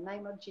 in the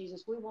name of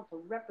Jesus. We want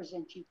to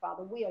represent you,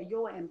 Father. We are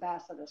your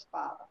ambassadors,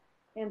 Father,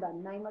 in the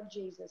name of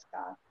Jesus,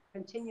 God.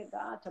 Continue,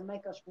 God, to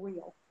make us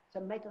real,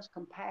 to make us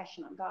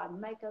compassionate, God.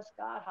 Make us,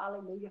 God,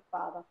 hallelujah,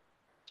 Father,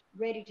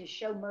 ready to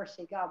show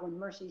mercy, God, when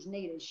mercy is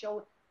needed.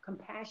 Show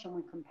compassion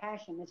when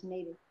compassion is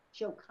needed.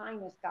 Show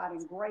kindness, God,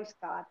 and grace,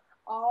 God.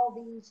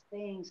 All these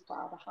things,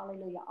 Father,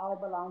 hallelujah, all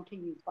belong to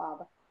you,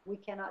 Father. We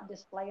cannot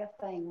display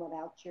a thing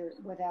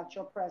without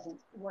your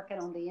presence working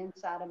on the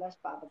inside of us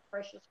by the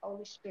precious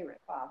Holy Spirit,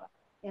 Father.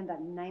 In the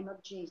name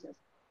of Jesus,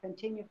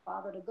 continue,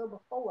 Father, to go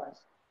before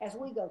us as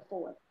we go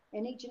forth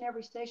in each and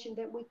every session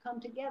that we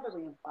come together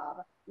in,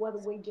 Father, whether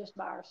we just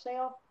by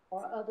ourselves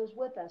or others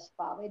with us,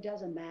 Father. It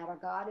doesn't matter,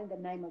 God, in the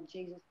name of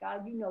Jesus,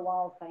 God, you know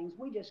all things.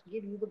 We just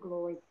give you the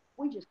glory.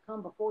 We just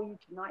come before you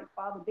tonight,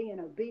 Father, being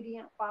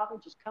obedient, Father,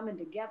 just coming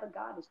together,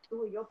 God, as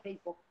two of your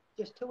people,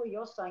 just two of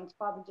your saints,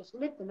 Father, just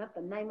lifting up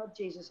the name of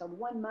Jesus of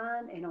one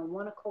mind and on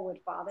one accord,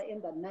 Father,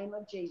 in the name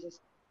of Jesus.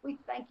 We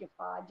thank you,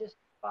 Father.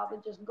 Father,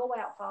 just go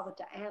out, Father,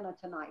 to Anna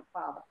tonight,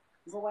 Father.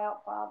 Go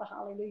out, Father,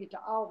 hallelujah, to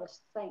all the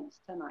saints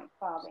tonight,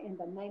 Father, in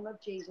the name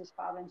of Jesus,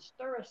 Father, and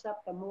stir us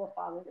up the more,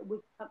 Father, that we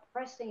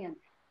press in,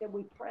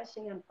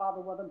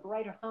 Father, with a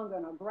greater hunger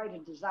and a greater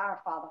desire,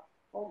 Father.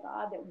 Oh,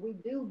 God, that we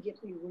do get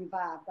you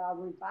revived. God,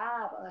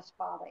 revive us,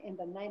 Father, in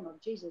the name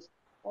of Jesus.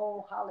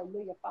 Oh,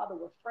 hallelujah, Father,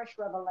 with fresh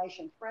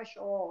revelation, fresh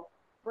oil,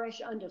 fresh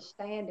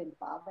understanding,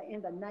 Father,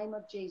 in the name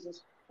of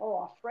Jesus. Oh,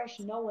 a fresh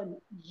knowing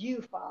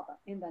you, Father,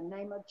 in the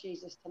name of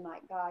Jesus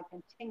tonight, God.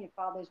 Continue,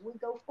 Father, as we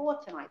go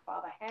forth tonight,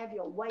 Father. Have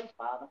your way,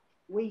 Father.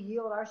 We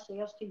yield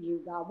ourselves to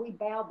you, God. We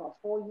bow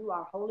before you,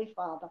 our Holy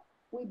Father.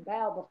 We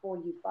bow before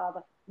you,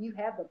 Father. You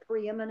have the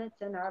preeminence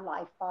in our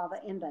life, Father,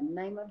 in the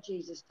name of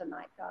Jesus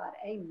tonight, God.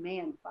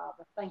 Amen,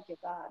 Father. Thank you,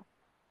 God.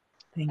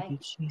 Thank Thank you,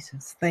 you,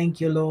 Jesus.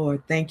 Thank you,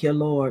 Lord. Thank you,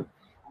 Lord.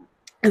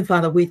 And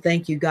Father, we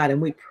thank you, God,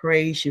 and we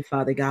praise you,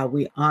 Father God.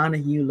 We honor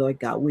you, Lord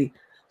God. We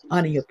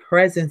honor your Jesus.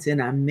 presence in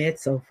our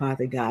midst, oh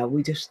Father God.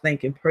 We just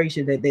thank and praise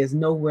you that there's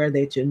nowhere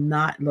that you're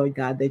not, Lord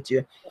God, that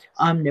you're Yes.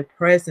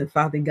 omnipresent,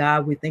 Father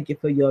God. We thank you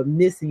for your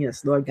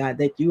omniscience, Lord God,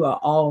 that you are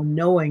all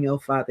knowing, oh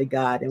Father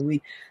God. And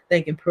we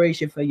thank and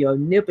praise you for your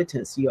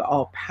omnipotence. You're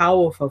all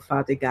powerful,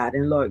 Father God.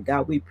 And Lord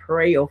God, we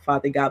pray, oh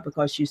Father God,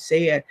 because you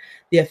said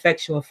the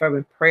effectual,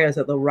 fervent prayers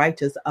of the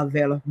righteous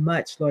availeth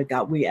much, Lord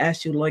God. We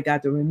ask you, Lord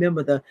God, to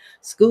remember the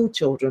school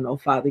children, oh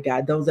Father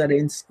God, those that are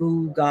in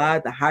school,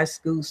 God, the high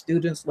school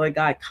students, Lord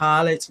God,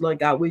 college, Lord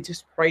God, we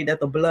just pray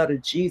that the blood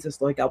of Jesus,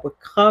 Lord God, would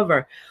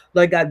cover,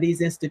 Lord God,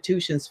 these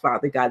institutions,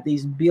 Father God,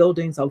 these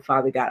buildings, oh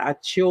Father God, our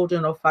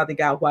children, oh Father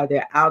God, while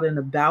they're out and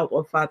about,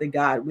 oh Father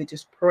God, we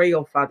just pray,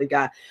 oh Father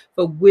God,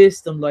 for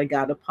wisdom, Lord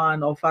God,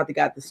 upon, oh Father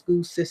God, the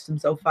school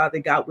systems, oh Father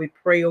God, we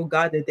pray, oh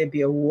God, that there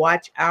be a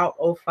watch out,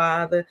 oh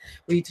Father,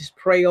 we just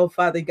pray, oh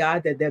Father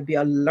God, that there be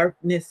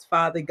alertness,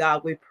 Father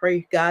God. We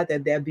pray, God,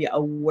 that there be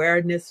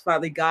awareness,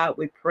 Father God.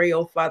 We pray,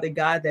 oh Father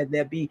God, that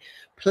there be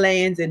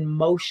plans in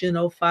motion,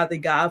 oh Father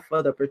God,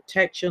 for the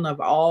protection of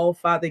all,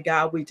 Father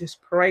God. We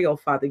just pray, oh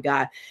Father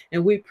God.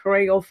 And we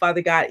pray, oh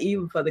Father God,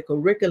 even for the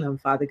curriculum,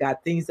 Father God,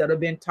 things that have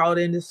been taught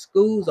in the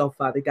schools, oh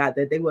Father God,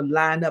 that they will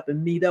line up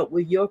and meet up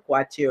with your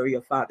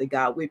criteria, Father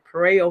God. We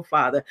pray, oh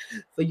Father,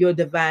 for your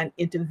divine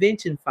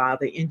intervention,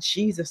 Father, in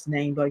Jesus'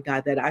 name, Lord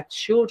God, that our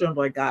children,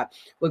 Lord God,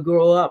 will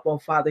grow up, oh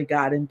Father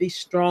God, and be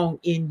strong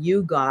in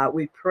you, God.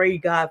 We pray,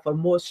 God, for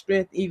more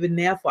strength even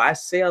now for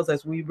ourselves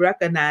as we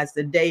recognize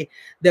the day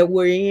that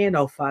we're in,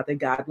 oh Father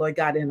God, Lord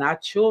God, and our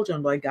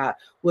children, Lord God,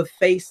 will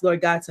face,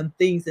 Lord God, some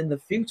things in the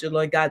future,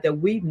 Lord God, that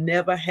we've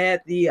never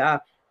had the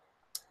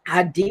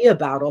idea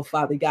about, oh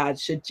Father God,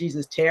 should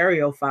Jesus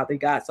tarry, oh Father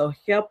God. So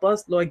help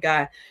us, Lord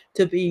God,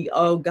 to be,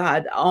 oh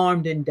God,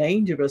 armed and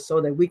dangerous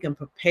so that we can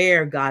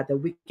prepare, God, that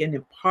we can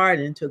impart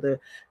into the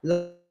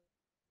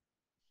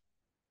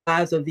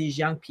lives of these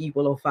young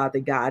people, oh Father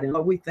God. And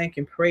Lord, we thank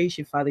and praise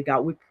you, Father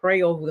God. We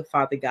pray over the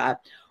Father God.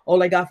 Oh,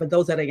 Lord God, for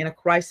those that are in a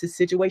crisis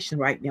situation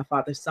right now,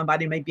 Father.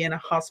 Somebody may be in a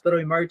hospital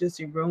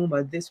emergency room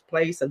or this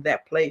place or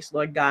that place,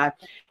 Lord God,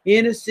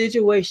 in a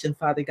situation,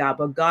 Father God.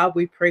 But God,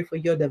 we pray for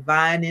your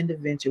divine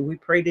intervention. We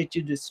pray that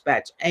you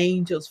dispatch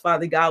angels,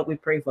 Father God. We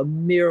pray for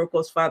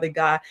miracles, Father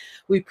God.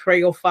 We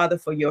pray, oh Father,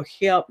 for your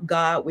help,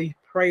 God. We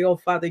pray, oh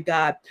Father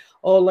God,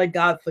 oh Lord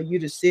God, for you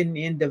to send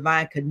in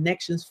divine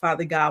connections,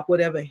 Father God,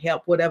 whatever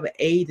help, whatever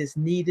aid is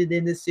needed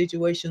in this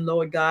situation,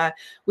 Lord God.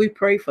 We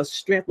pray for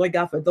strength, Lord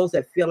God, for those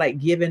that feel like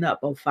giving up,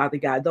 oh Father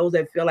God, those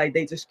that feel like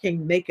they just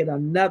can't make it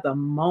another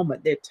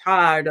moment. They're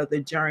tired of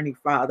the journey,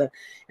 Father.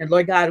 And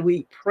Lord God,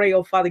 we pray,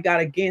 oh Father God,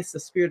 against the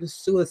spirit of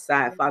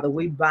suicide, Father.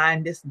 We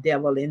bind this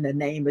devil in the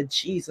name of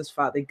Jesus,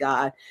 Father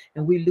God,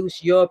 and we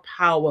loose your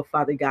power,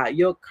 Father God,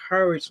 your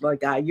courage, Lord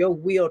God, your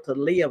will to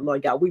live,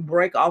 Lord God. We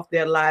break off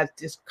their lives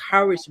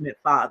discouragement,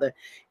 Father,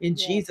 in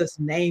Yes. Jesus'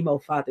 name, oh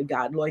Father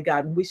God, Lord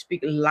God. And we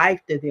speak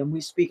life to them.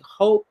 We speak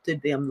hope to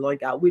them,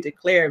 Lord God. We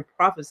declare and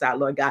prophesy,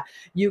 Lord God,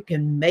 you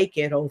can make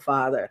it, oh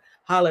Father.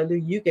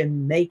 Hallelujah. You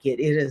can make it.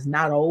 It is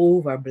not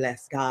over,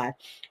 bless God.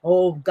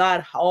 Oh,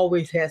 God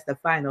always has the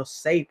final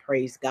say,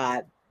 praise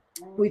God.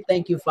 We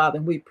thank you, Father,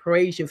 and we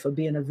praise you for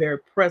being a very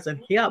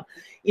present help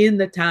in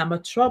the time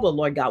of trouble,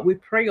 Lord God. We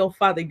pray, oh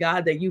Father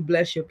God, that you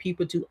bless your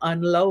people to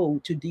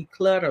unload, to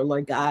declutter,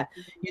 Lord God.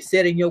 You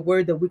said in your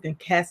word that we can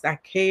cast our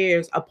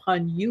cares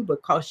upon you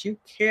because you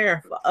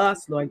care for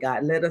us, Lord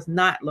God. Let us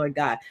not, Lord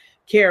God,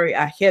 carry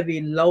a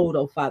heavy load,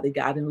 oh Father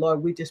God. And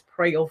Lord, we just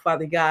pray, oh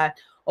Father God,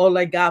 oh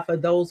Lord God, for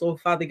those, oh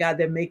Father God,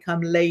 that may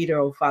come later,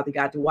 oh Father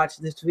God, to watch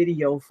this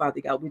video, oh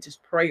Father God. We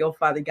just pray, oh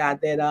Father God,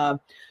 that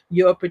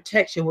your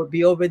protection would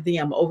be over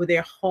them, over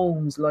their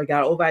homes, Lord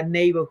God, over our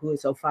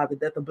neighborhoods, oh Father,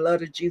 that the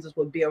blood of Jesus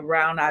would be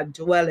around our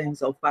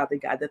dwellings, oh Father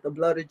God, that the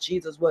blood of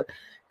Jesus would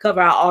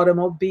cover our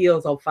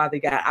automobiles, oh Father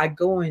God, our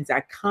goings,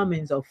 our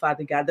comings, oh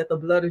Father God, that the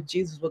blood of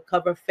Jesus would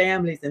cover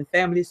families and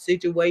family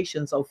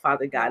situations, oh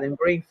Father God, and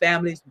bring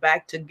families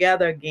back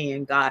together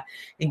again, God,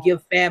 and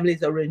give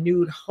families a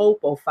renewed hope,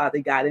 oh Father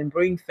God, and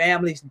bring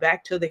families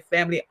back to the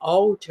family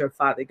altar,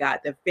 Father God,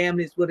 that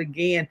families would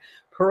again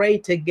pray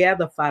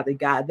together, Father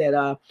God, that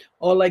oh,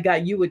 Lord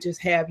God, you would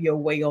just have your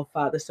way, oh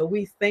Father. So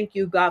we thank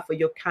you, God, for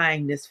your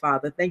kindness,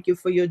 Father. Thank you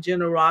for your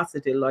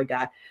generosity, Lord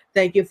God.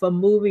 Thank you for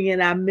moving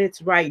in our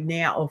midst right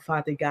now, oh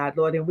Father God,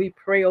 Lord. And we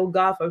pray, oh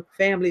God, for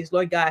families,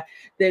 Lord God,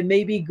 that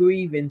may be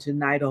grieving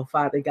tonight, oh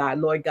Father God.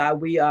 Lord God,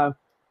 we are.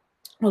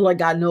 Oh, Lord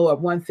God, know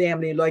of one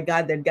family, Lord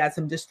God, that got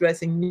some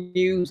distressing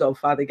news, oh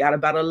Father God,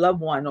 about a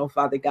loved one, oh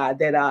Father God,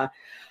 that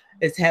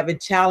is having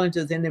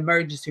challenges in the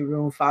emergency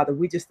room, Father.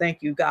 We just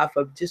thank you, God,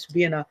 for just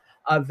being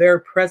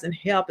very present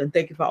help. And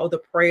thank you for all the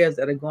prayers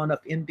that are going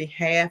up in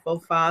behalf, oh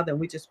Father. And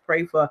we just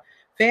pray for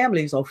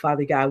families, oh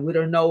Father God. We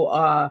don't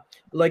know,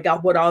 Lord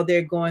God, what all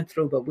they're going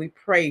through, but we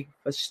pray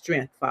for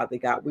strength, Father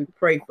God. We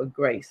pray for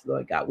grace,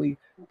 Lord God. We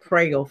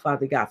pray, oh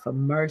Father God, for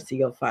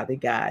mercy, oh Father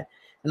God.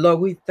 And Lord,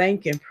 we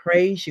thank and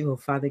praise you, oh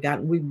Father God.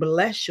 And we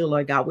bless you,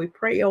 Lord God. We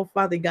pray, oh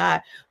Father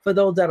God, for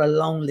those that are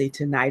lonely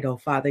tonight, oh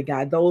Father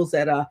God. Those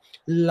that are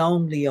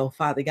lonely, oh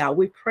Father God.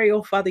 We pray,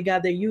 oh Father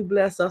God, that you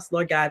bless us,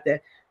 Lord God,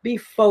 that be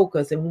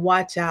focused and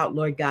watch out,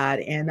 Lord God,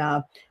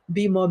 and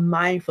be more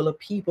mindful of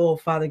people, oh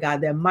Father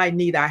God, that might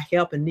need our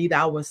help and need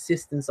our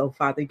assistance, oh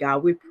Father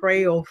God. We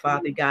pray, oh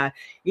Father God,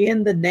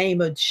 in the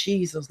name of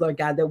Jesus, Lord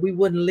God, that we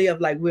wouldn't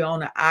live like we're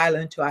on an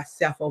island to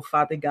ourselves, oh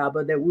Father God,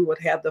 but that we would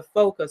have the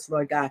focus,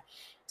 Lord God,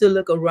 to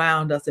look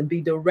around us and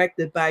be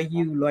directed by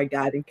you, Lord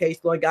God, in case,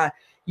 Lord God,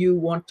 you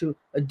want to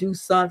do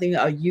something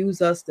or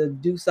use us to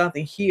do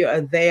something here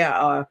or there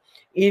or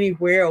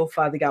anywhere, oh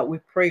Father God. We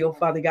pray, oh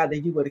Father God, that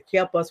you would have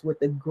kept us with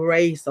the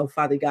grace, oh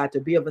Father God, to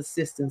be of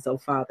assistance, oh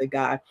Father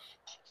God.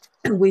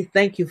 And we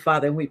thank you,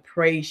 Father, and we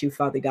praise you,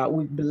 Father God.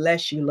 We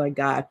bless you, Lord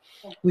God.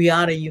 We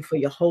honor you for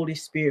your Holy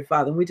Spirit,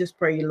 Father. And we just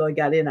pray you, Lord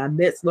God, in our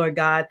midst, Lord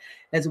God,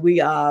 as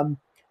we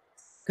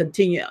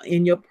continue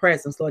in your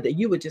presence, Lord, that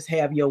you would just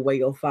have your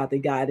way, oh Father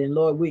God. And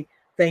Lord, we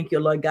thank you,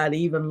 Lord God,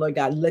 even Lord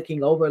God,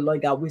 looking over,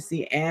 Lord God, we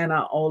see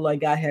Anna, oh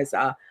Lord God, has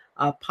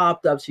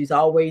popped up. She's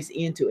always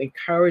in to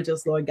encourage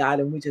us, Lord God,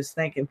 and we just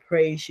thank and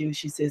praise you.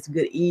 She says,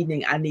 good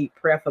evening. I need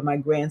prayer for my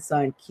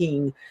grandson,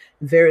 King.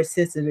 Very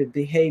sensitive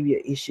behavior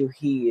issue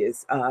he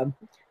is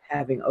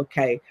having.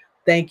 Okay.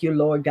 Thank you,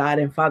 Lord God.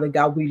 And Father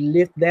God, we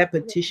lift that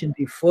petition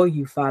before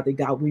you, Father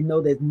God. We know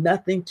there's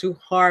nothing too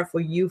hard for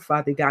you,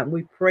 Father God. And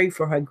we pray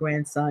for her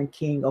grandson,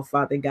 King, oh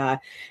Father God.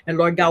 And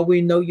Lord God, we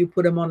know you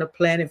put him on the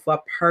planet for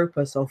a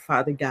purpose, oh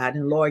Father God.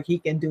 And Lord, he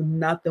can do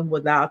nothing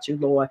without you,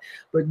 Lord.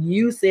 But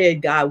you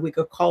said, God, we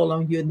could call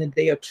on you in the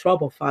day of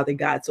trouble, Father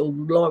God. So,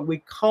 Lord, we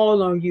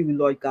call on you,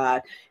 Lord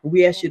God.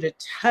 We ask you to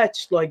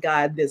touch, Lord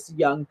God,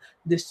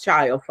 this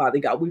child, Father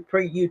God. We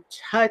pray you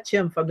touch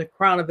him from the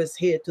crown of his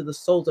head to the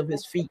soles of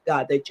his feet,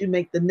 God, that you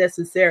make the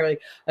necessary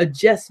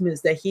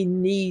adjustments that he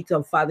needs,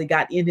 oh Father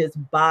God, in his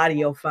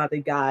body, oh Father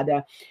God.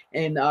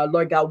 And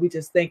Lord God, we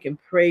just thank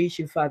and praise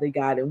you, Father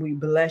God, and we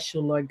bless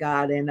you, Lord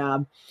God.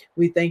 And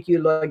we thank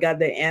you, Lord God,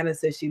 that Anna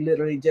said she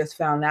literally just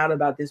found out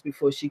about this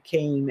before she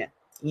came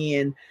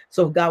in.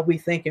 So, God, we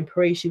thank and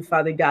praise you,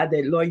 Father God,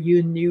 that, Lord,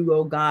 you knew,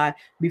 oh God,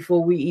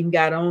 before we even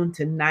got on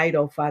tonight,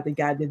 oh Father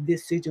God, that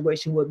this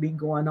situation would be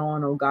going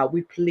on, oh God.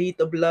 We plead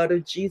the blood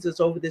of Jesus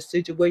over this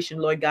situation,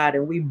 Lord God,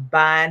 and we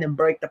bind and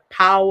break the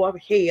power of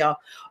hell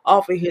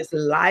off of his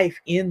life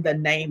in the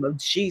name of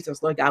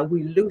Jesus, Lord God.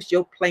 We loose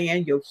your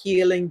plan, your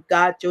healing,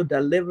 God, your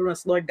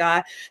deliverance, Lord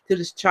God, to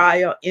this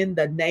child in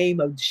the name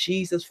of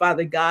Jesus,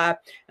 Father God.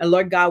 And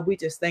Lord God, we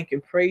just thank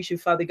and praise you,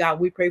 Father God.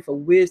 We pray for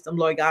wisdom,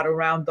 Lord God,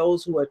 around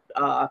those who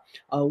are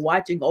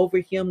watching over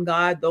him,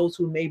 God, those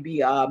who may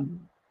be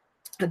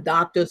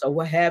doctors or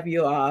what have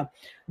you.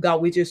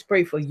 God, we just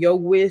pray for your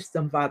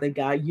wisdom, Father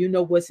God. You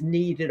know what's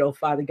needed, oh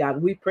Father God.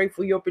 We pray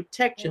for your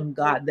protection,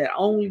 God, that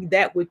only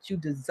that which you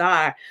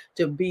desire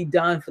to be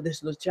done for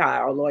this little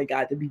child, Lord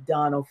God, to be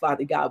done, oh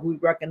Father God. We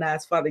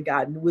recognize, Father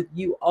God, with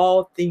you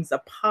all things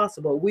are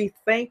possible. We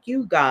thank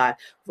you, God,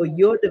 for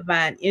your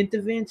divine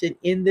intervention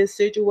in this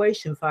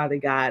situation, Father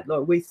God.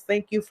 Lord, we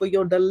thank you for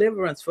your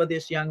deliverance for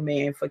this young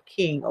man, for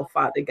King, oh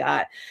Father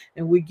God.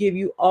 And we give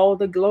you all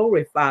the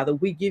glory, Father.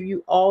 We give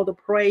you all the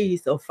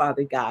praise, oh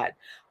Father God.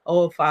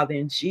 Oh, Father,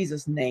 in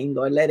Jesus' name,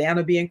 Lord, let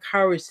Anna be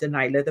encouraged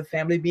tonight. Let the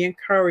family be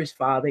encouraged,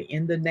 Father,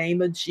 in the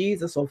name of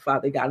Jesus, oh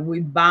Father God.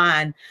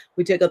 And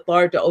we take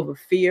authority over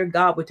fear,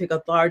 God. We take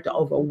authority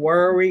over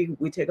worry.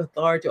 We take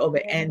authority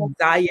over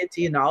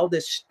anxiety and all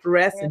this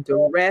stress and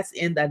duress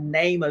in the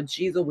name of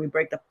Jesus. We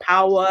break the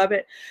power of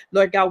it.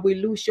 Lord God, we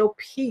lose your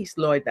peace,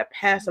 Lord, that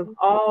passes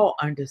all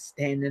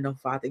understanding, oh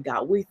Father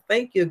God. We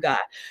thank you, God.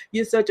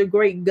 You're such a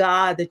great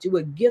God that you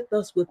would gift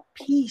us with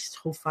peace,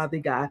 oh Father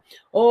God.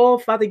 Oh,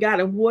 Father God,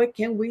 and what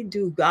can we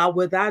do, God,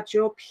 without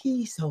your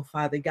peace, oh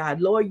Father God?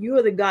 Lord, you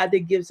are the God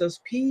that gives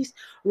us peace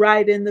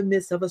right in the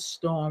midst of a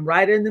storm,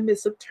 right in the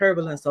midst of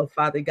turbulence, oh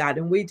Father God.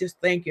 And we just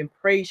thank you and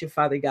praise you,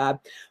 Father God,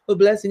 for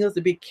blessing us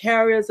to be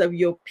carriers of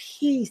your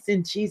peace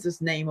in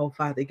Jesus' name, oh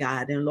Father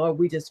God. And Lord,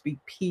 we just speak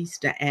peace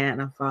to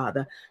Anna,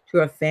 Father, to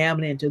her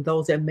family, and to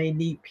those that may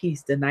need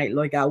peace tonight,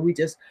 Lord God. We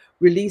just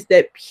release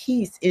that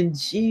peace in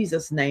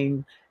Jesus'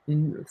 name.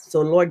 And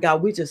so, Lord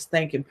God, we just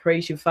thank and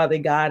praise you, Father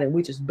God, and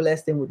we just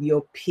bless them with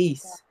your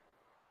peace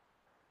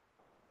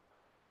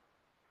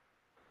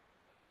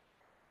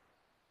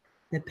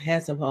that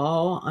passes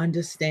all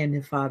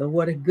understanding, Father.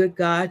 What a good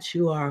God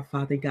you are,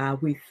 Father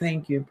God. We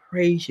thank you and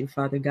praise you,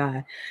 Father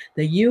God,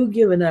 that you've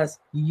given us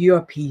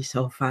your peace,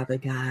 oh Father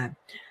God.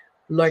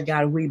 Lord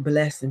God, we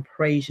bless and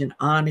praise and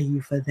honor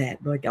you for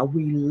that. Lord God,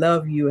 we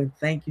love you and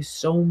thank you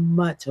so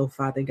much, oh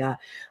Father God,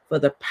 for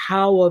the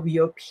power of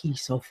your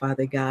peace, oh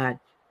Father God.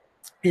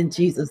 In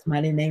Jesus'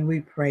 mighty name we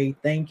pray.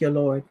 Thank you,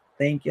 Lord.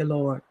 Thank you,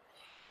 Lord.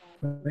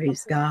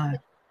 Praise God.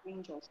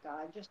 angels,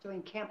 God, just to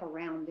encamp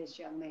around this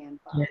young man,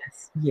 Father.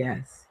 Yes.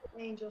 Yes.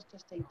 Angels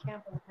just to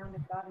encamp around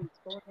him, God, and he's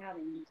going out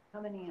and he's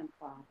coming in,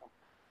 Father.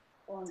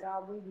 Oh, and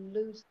God, we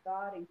lose,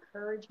 God,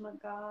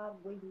 encouragement, God.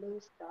 We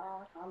lose,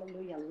 God,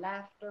 hallelujah,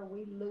 laughter.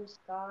 We lose,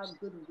 God,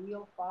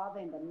 goodwill, Father,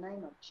 in the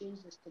name of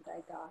Jesus today,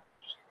 God.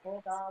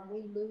 Oh, God,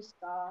 we lose,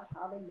 God,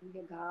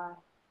 hallelujah, God,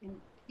 in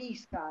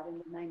peace, God, in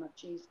the name of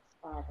Jesus,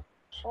 Father.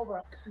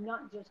 Over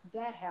not just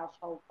that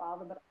household,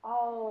 Father, but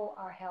all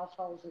our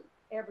households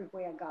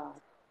everywhere, God.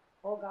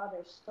 Oh, God,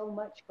 there's so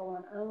much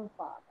going on,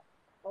 Father.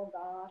 Oh,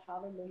 God,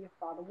 hallelujah,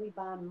 Father. We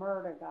bind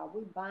murder, God.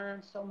 We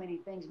bind so many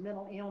things,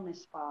 mental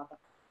illness, Father.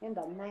 In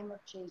the name of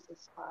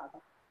Jesus, Father.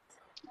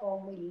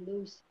 Oh, we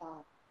loose,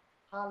 Father.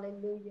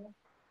 Hallelujah.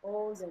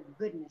 Oh, your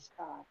goodness,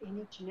 God, in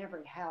each and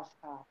every house,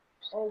 God.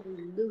 Oh, we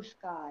loose,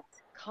 God,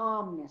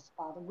 calmness,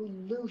 Father. We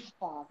loose,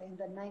 Father, in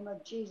the name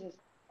of Jesus,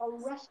 a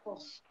restful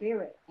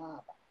spirit,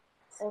 Father.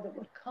 Oh, that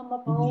would come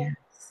up on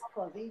Yes.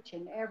 top of each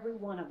and every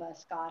one of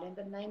us, God, in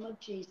the name of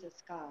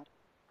Jesus, God.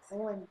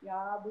 Oh, and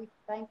God, we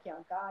thank you,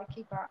 God.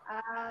 Keep our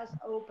eyes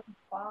open,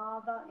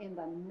 Father, in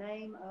the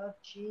name of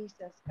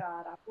Jesus,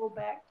 God. I go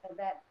back to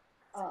that,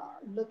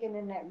 looking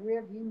in that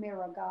rear view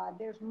mirror, God.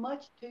 There's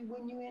much to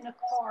when you're in a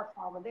car,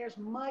 Father. There's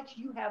much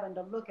you having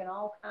to look in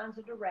all kinds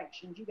of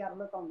directions. You got to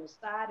look on the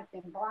side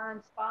if in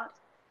blind spots.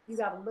 You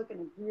got to look in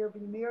the rear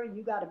view mirror.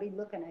 You got to be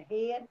looking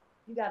ahead.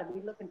 You got to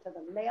be looking to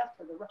the left,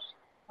 to the right.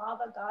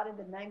 Father God, in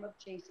the name of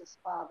Jesus,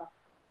 Father.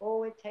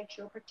 Oh, it takes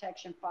your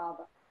protection,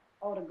 Father.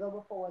 Oh, to go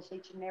before us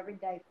each and every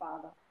day,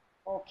 Father.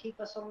 Oh, keep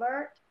us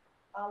alert.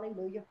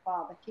 Hallelujah,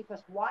 Father. Keep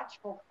us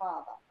watchful,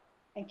 Father.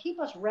 And keep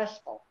us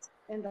restful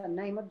in the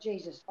name of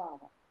Jesus,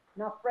 Father.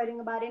 Not fretting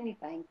about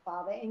anything,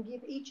 Father. And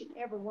give each and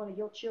every one of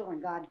your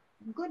children, God,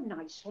 good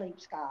night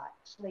sleeps, God.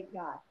 Sleep,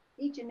 God.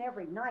 Each and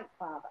every night,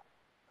 Father.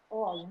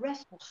 Oh, a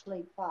restful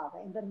sleep, Father,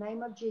 in the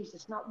name of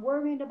Jesus. Not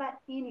worrying about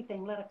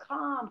anything. Let a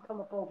calm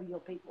come up over your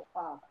people,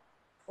 Father.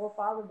 Oh,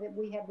 Father, that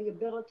we have the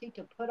ability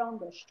to put on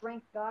the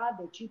strength, God,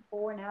 that you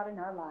pouring out in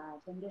our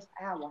lives in this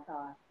hour,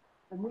 God.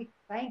 And we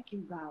thank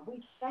you, God.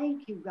 We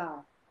thank you,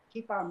 God.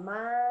 Keep our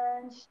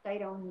minds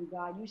stayed on you,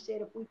 God. You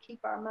said if we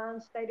keep our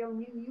minds stayed on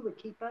you, you would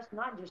keep us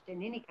not just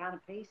in any kind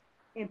of peace,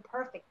 in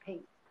perfect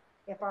peace.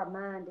 If our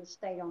mind is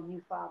stayed on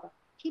you, Father,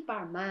 keep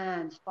our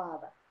minds,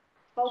 Father,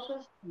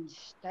 focused and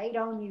stayed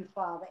on you,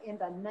 Father, in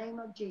the name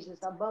of Jesus.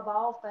 Above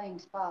all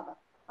things, Father,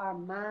 our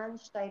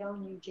minds stayed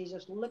on you,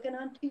 Jesus, looking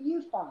unto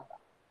you, Father,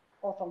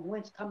 or from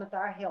whence cometh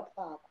our help,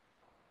 Father.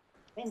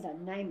 In the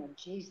name of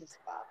Jesus,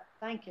 Father.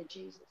 Thank you,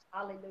 Jesus.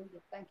 Hallelujah.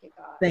 Thank you,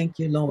 God. Thank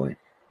you, Lord.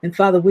 And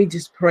Father, we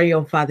just pray,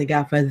 oh Father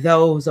God, for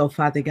those, oh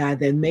Father God,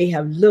 that may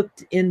have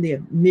looked in the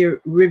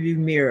review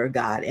mirror,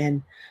 God,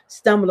 and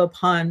stumbled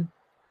upon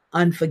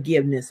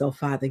unforgiveness, oh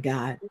Father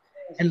God.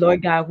 And Yes.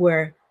 Lord God,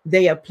 where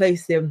they have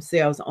placed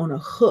themselves on a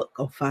hook,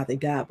 oh Father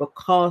God,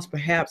 because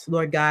perhaps,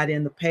 Lord God,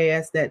 in the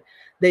past that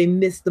they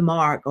missed the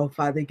mark, oh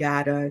Father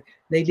God,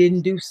 they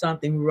didn't do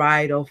something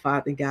right, oh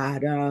Father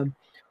God.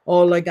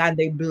 Oh Lord God,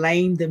 they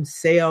blame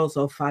themselves,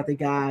 oh Father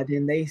God,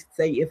 and they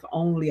say, if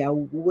only I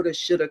woulda,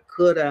 shoulda,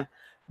 coulda.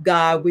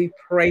 God, we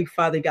pray,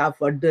 Father God,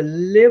 for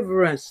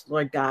deliverance,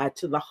 Lord God,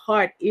 to the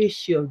heart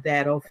issue of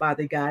that, oh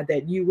Father God,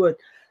 that you would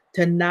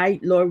tonight,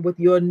 Lord, with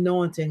your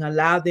anointing,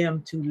 allow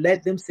them to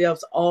let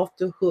themselves off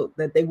the hook,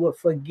 that they will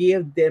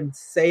forgive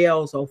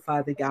themselves, oh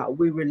Father God.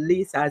 We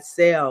release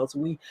ourselves.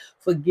 We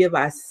forgive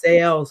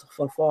ourselves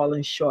for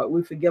falling short.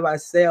 We forgive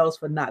ourselves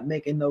for not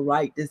making the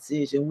right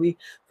decision. We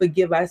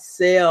forgive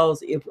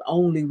ourselves if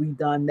only we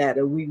done that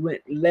or we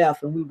went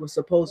left and we were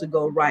supposed to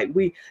go right.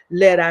 We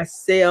let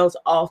ourselves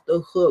off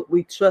the hook.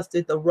 We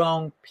trusted the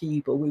wrong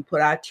people. We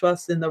put our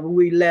trust in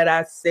we let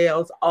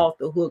ourselves off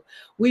the hook.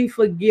 We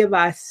forgive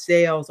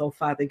ourselves, oh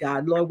Father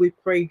God. Lord, we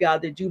pray,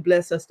 God, that you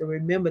bless us to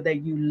remember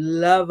that you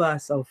love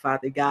us, oh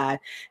Father God,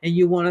 and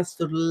you want us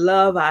to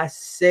love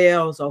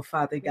ourselves, oh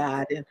Father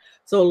God. And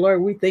so,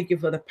 Lord, we thank you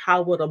for the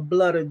power of the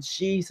blood of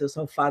Jesus,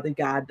 oh Father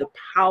God, the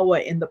power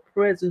in the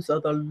presence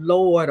of the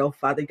Lord, oh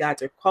Father God,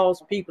 to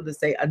cause people to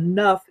say,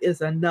 enough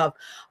is enough.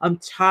 I'm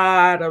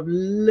tired of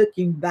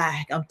looking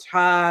back. I'm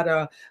tired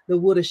of the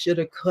woulda,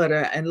 shoulda,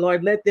 coulda. And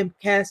Lord, let them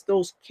cast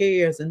those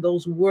cares and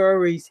those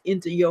worries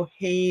into your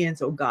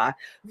hands, oh God.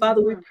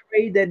 Father, we Mhm.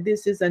 pray that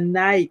this is a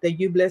night that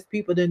you bless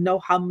people to know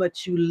how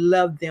much you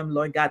love them,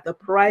 Lord God. The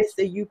price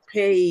that you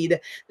paid,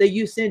 that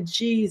you sent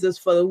Jesus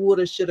for the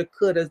woulda, shoulda,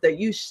 couldas, that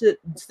you should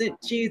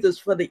sent Jesus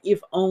for the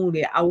if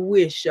only. I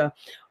wish.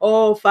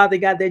 Oh, Father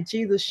God, that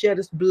Jesus shed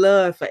his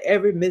blood for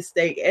every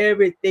mistake,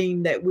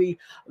 everything that we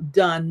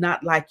done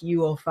not like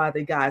you, oh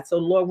Father God. So,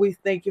 Lord, we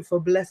thank you for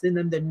blessing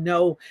them to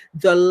know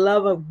the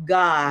love of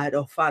God,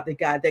 oh Father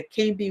God, that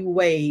can't be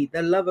weighed,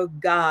 the love of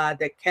God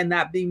that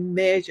cannot be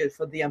measured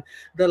for them,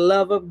 the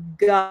love of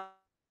God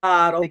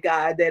oh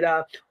God,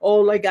 that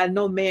oh Lord God,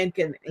 no man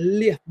can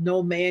lift,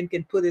 no man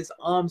can put his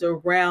arms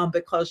around,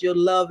 because your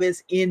love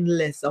is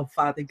endless, oh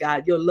Father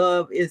God. Your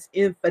love is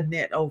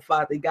infinite, oh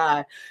Father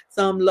God.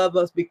 Some love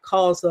us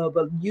because of,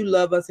 but you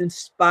love us in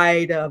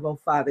spite of, oh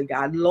Father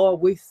God. Lord,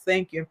 we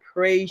thank you and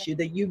praise you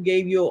that you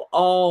gave your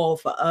all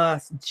for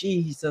us,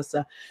 Jesus.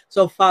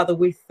 So Father,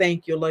 we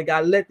thank you, Lord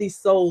God. Let these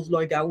souls,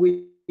 Lord God,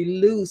 we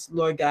loose,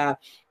 Lord God,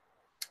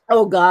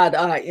 oh God,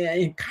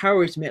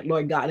 encouragement,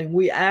 Lord God. And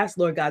we ask,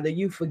 Lord God, that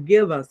you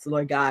forgive us,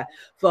 Lord God,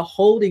 for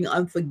holding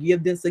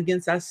unforgiveness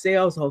against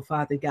ourselves, oh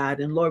Father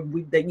God. And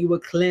Lord, that you will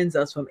cleanse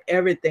us from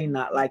everything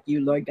not like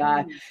you, Lord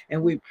God.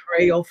 And we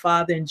pray, oh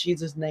Father, in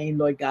Jesus' name,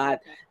 Lord God,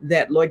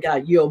 that, Lord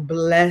God, your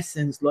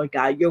blessings, Lord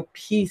God, your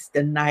peace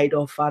tonight,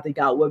 oh Father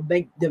God, will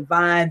make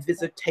divine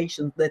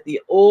visitations. Let the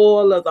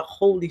oil of the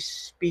Holy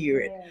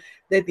Spirit, Yes.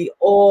 that the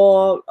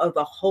oil of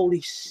the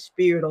Holy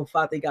Spirit, oh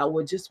Father God,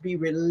 will just be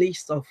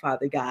released, oh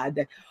Father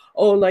God.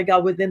 Oh Lord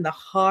God, within the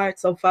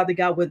hearts, oh Father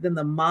God, within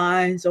the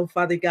minds, oh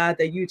Father God,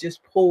 that you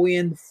just pour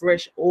in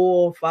fresh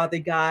oil, Father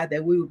God,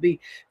 that we would be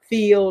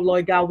filled,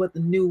 Lord God, with the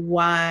new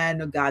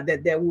wine, oh God,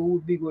 that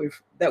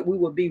we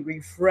will be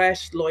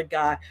refreshed, Lord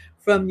God,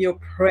 from your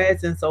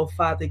presence, oh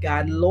Father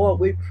God. Lord,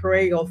 we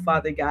pray, oh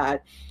Father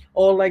God.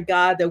 Oh Lord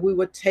God, that we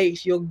would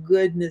taste your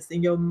goodness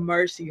and your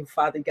mercy, oh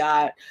Father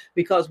God,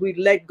 because we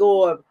let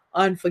go of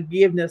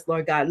unforgiveness,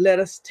 Lord God. Let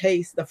us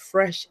taste the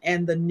fresh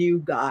and the new,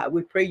 God.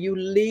 We pray you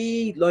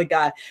lead, Lord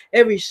God,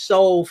 every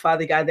soul,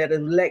 Father God, that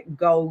has let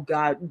go,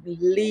 God.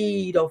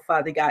 Lead, oh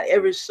Father God,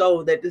 every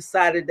soul that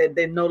decided that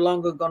they're no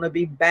longer going to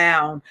be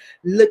bound,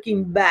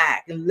 looking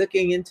back and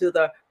looking into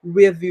the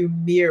rearview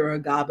mirror,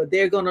 God, but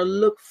they're going to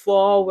look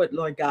forward,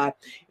 Lord God,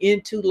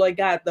 into, Lord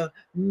God, the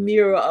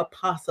mirror of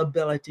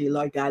possibility,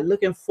 Lord God,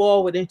 looking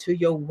forward into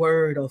your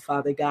word, oh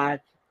Father God.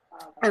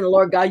 Father. And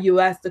Lord God, you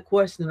asked the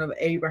question of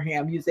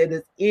Abraham. You said,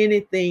 is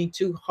anything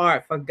too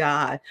hard for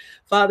God?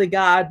 Father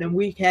God, and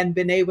we hadn't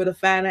been able to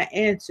find an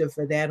answer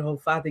for that, oh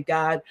Father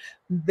God.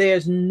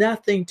 There's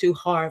nothing too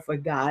hard for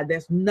God.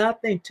 There's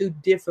nothing too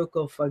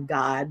difficult for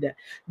God.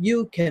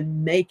 You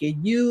can make it.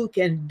 You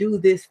can do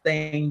this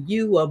thing.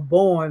 You were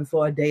born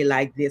for a day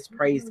like this,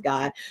 praise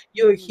God.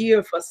 You're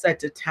here for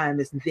such a time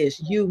as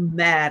this. You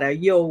matter.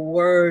 Your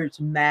words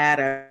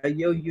matter.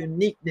 Your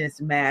uniqueness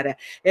matter.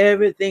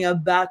 Everything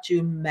about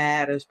you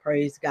matters,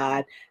 praise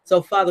God.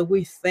 So, Father,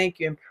 we thank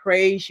you and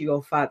praise you,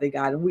 oh Father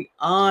God, and we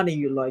honor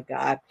you, Lord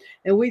God.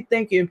 And we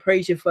thank you and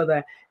praise you for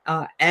the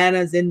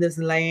Annas in this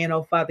land,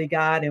 oh Father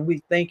God. And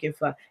we thank you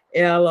for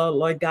Ella,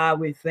 Lord God.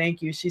 We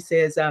thank you. She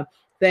says,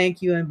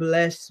 thank you and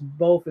bless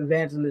both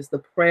evangelists. The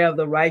prayer of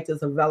the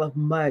righteous availeth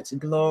much.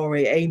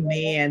 Glory.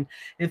 Amen.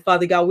 And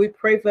Father God, we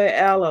pray for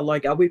Ella,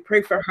 Lord God. We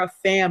pray for her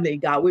family,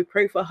 God. We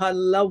pray for her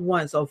loved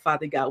ones, oh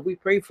Father God. We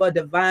pray for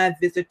divine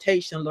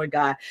visitation, Lord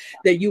God,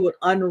 that you would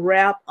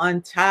unwrap,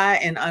 untie,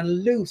 and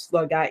unloose,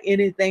 Lord God,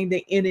 anything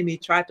the enemy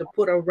tried to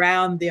put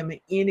around them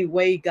in any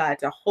way, God,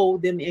 to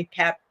hold them in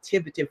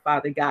captivity,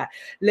 Father God.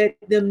 Let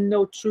them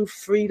know true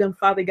freedom,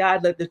 Father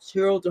God. Let the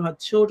children, her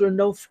children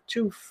know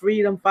true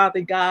freedom, Father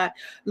God.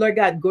 Lord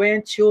God,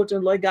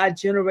 grandchildren, Lord God,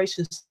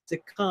 generations to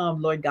come,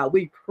 Lord God.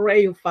 We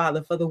pray,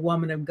 Father, for the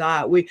woman of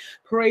God. We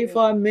pray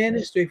for a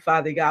ministry,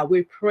 Father God.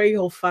 We pray,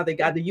 oh Father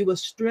God, that you will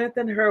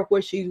strengthen her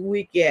where she's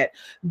weak at.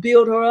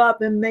 Build her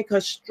up and make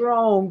her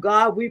strong,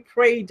 God. We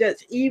pray that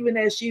even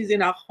as she's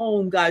in our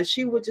home, God,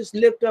 she would just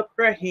lift up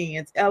her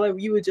hands. Ella,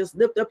 you would just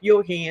lift up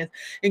your hands.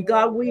 And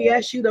God, we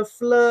ask you to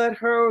flood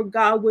her,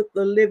 God, with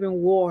the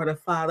living water,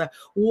 Father.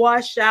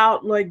 Wash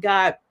out, Lord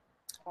God,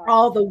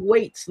 all the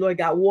weights, Lord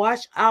God.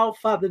 Wash out,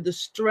 Father, the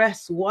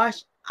stress.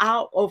 Wash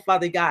out, oh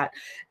Father God,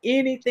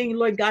 anything,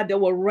 Lord God, that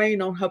will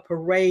rain on her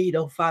parade,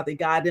 oh Father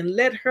God, and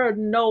let her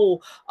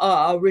know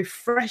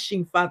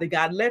refreshing, Father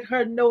God. Let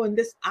her know in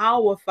this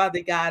hour,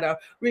 Father God,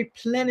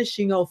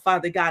 replenishing, oh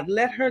Father God.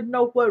 Let her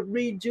know what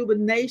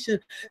rejuvenation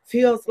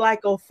feels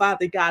like, oh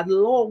Father God.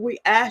 Lord, we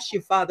ask you,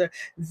 Father,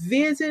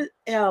 visit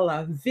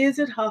Ella,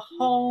 visit her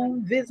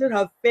home, visit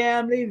her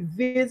family,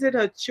 visit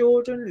her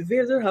children,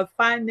 visit her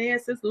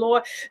finances,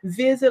 Lord.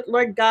 Visit,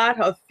 Lord God,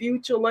 her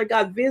future, Lord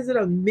God. Visit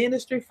her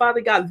ministry, Father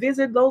God.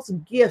 Visit those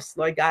gifts,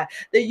 Lord God,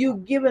 that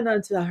you've given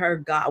unto her,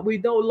 God. We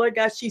know, Lord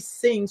God, she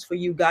sings for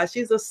you, God.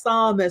 She's a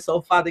psalmist,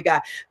 oh Father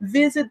God.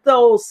 Visit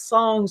those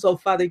songs, oh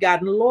Father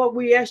God. And Lord,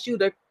 we ask you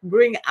to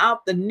bring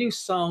out the new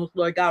songs,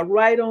 Lord God,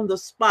 right on the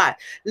spot.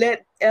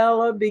 Let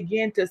Ella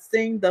begin to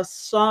sing the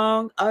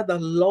song of the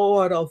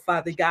Lord, oh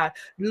Father God.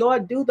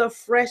 Lord, do the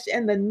fresh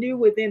and the new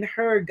within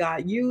her,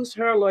 God. Use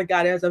her, Lord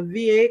God, as a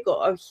vehicle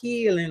of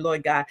healing,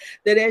 Lord God,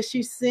 that as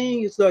she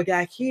sings, Lord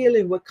God,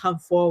 healing will come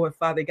forward,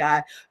 Father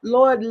God.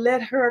 Lord,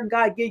 let her,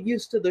 God, get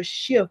used to the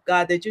shift,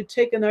 God, that you're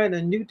taking her in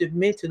a new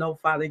dimension, oh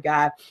Father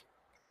God.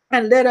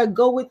 And let her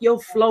go with your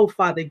flow,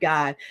 Father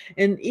God,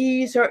 and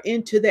ease her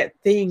into that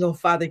thing, oh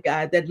Father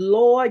God, that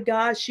Lord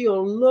God,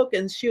 she'll look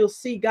and she'll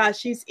see, God,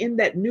 she's in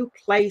that new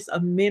place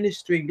of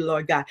ministry,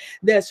 Lord God,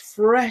 that's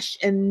fresh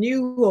and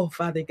new, oh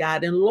Father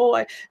God. And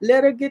Lord,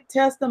 let her get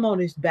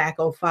testimonies back,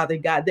 oh Father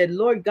God, that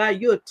Lord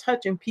God, you're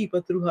touching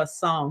people through her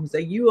songs,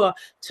 that you are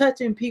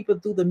touching people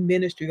through the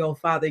ministry, oh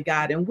Father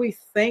God. And we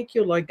thank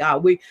you, Lord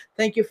God. We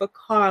thank you for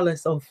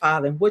Carlos, oh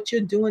Father, and what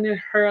you're doing in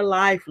her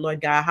life,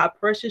 Lord God, how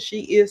precious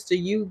she is to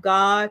you,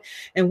 God.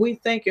 And we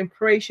thank and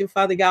praise you,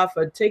 Father God,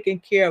 for taking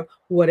care of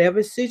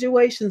whatever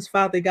situations,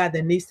 Father God,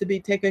 that needs to be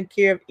taken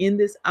care of in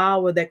this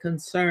hour that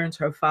concerns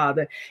her,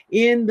 Father.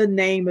 In the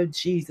name of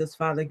Jesus,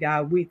 Father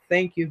God, we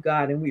thank you,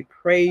 God, and we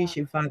praise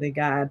you, Father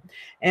God.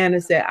 Anna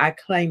said, I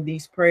claim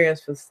these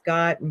prayers for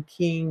Scott and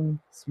King's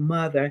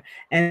mother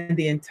and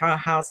the entire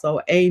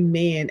household.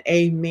 Amen.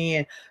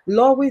 Amen.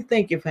 Lord, we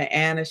thank you for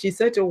Anna. She's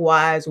such a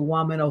wise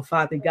woman, oh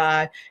Father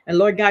God. And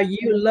Lord God,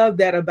 you love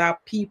that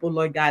about people,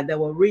 Lord God, that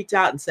will reach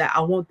out and say, I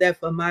want that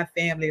for my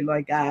family,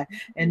 Lord God.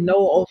 And know,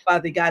 oh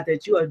Father God,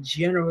 that you are a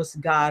generous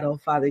God, oh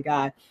Father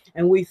God.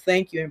 And we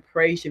thank you and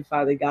praise you,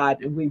 Father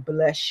God. And we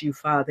bless you,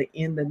 Father,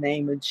 in the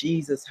name of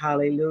Jesus.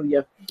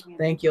 Hallelujah.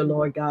 Thank you,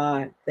 Lord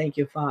God. Thank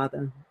you,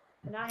 Father.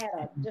 And I had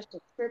a just a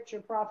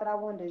scripture prophet I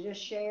wanted to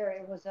just share.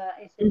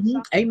 It's in Mhm.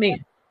 Psalm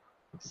Amen.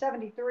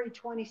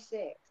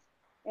 73:26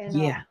 in a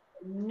Yeah.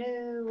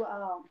 new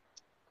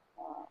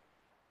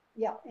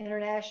yeah,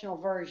 international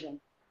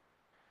version.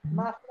 Mhm.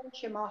 My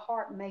flesh and my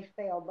heart may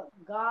fail, but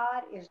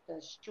God is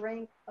the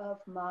strength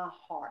of my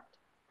heart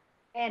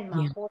and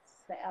my Yeah. portion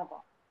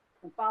forever.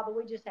 And Father,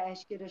 we just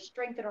ask you to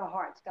strengthen our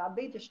hearts, God.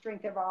 Be the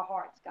strength of our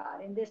hearts,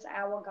 God, in this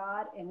hour,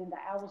 God, and in the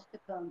hours to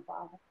come,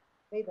 Father.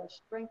 Be the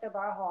strength of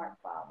our heart,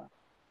 Father.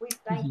 We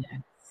thank you. Yeah.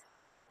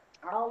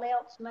 All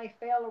else may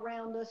fail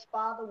around us,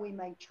 Father. We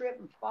may trip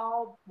and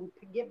fall. We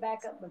could get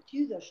back up, but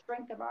you, the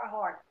strength of our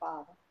heart,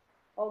 Father.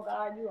 Oh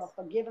God, you are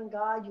forgiving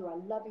God. You are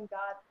loving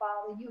God,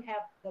 Father. You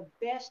have the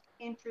best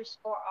interests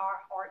for our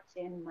hearts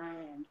in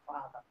mind,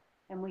 Father.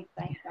 And we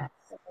thank God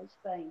for those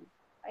things.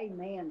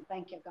 Amen.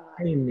 Thank you, God.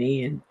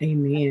 Amen.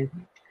 Amen.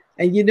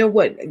 And you know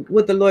what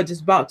the Lord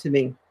just brought to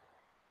me?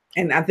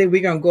 And I think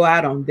we're gonna go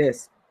out on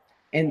this.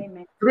 And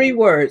Amen. three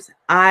words: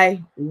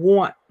 I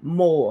want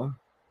more.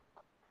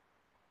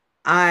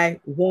 I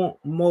want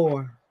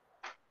more.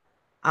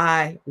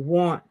 I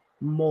want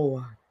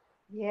more.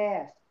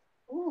 Yes.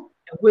 Ooh,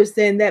 We're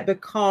saying that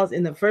because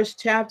in the first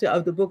chapter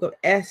of the book of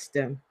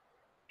Esther,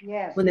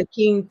 yes. when the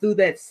king threw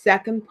that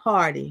second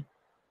party,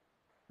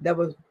 that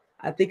was,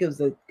 I think it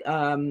was a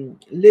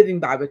Living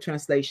Bible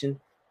translation,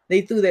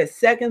 they threw that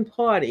second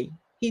party.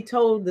 He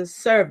told the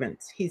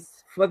servants,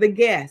 he's for the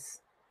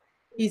guests,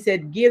 he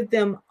said, give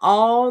them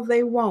all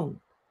they want,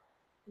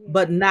 Yes.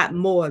 but not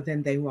more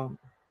than they want.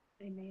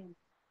 Amen.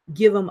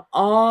 Give them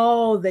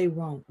all they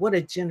want. What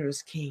a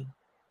generous king.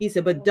 He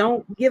said, but Yes.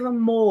 don't give them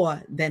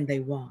more than they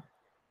want.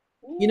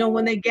 You know,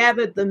 when Ooh. they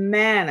gathered the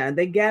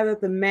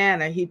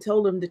manna, he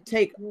told them to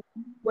take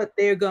what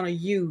they're going to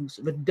use,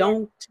 but Yes.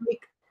 don't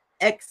take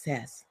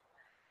excess.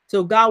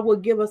 So God will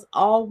give us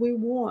all we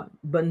want,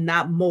 but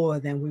not more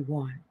than we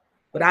want.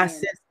 But I Amen.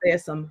 sense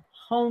there's some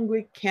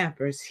hungry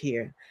campers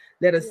here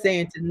that are Yes.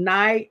 saying,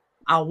 tonight,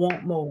 I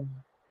want more.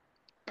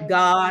 Amen.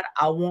 God,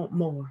 I want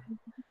more.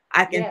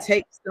 I can Yes.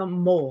 take some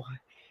more.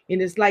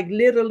 And it's like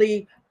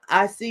literally,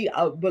 I see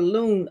a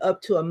balloon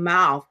up to a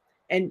mouth,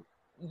 and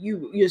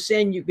you're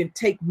saying you can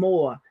take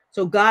more.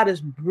 So God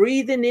is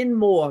breathing in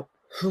more.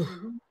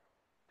 Hmm.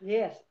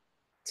 Yes.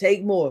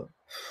 Take more.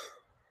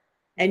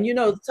 And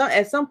Yes.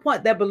 at some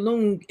point that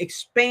balloon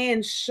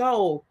expands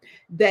so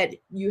that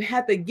you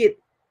have to get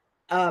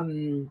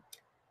um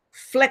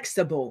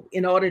flexible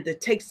in order to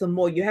take some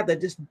more. You have to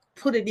just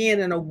put it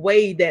in a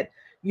way that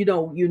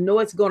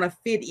it's going to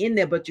fit in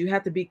there, but you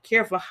have to be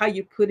careful how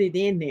you put it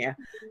in there.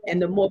 Yes,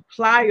 And the more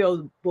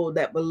pliable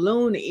that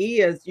balloon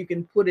is, you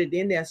can put it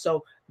in there.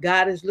 So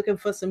God is looking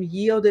for some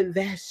yielded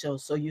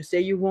vessels. So you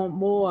say you want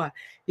more,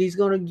 he's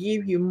going to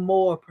give you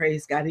more.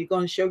 Praise God. He's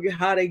going to show you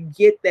how to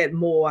get that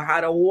more, how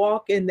to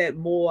walk in that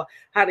more,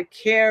 how to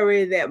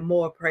carry that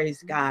more.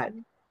 Praise God.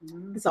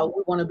 mhm, So mhm.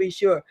 we want to be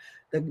sure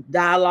the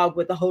dialogue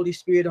with the Holy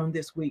Spirit on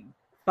this week.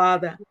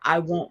 Father, I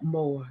want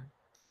more.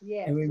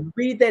 And Yes. we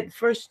read that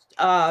first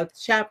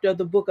chapter of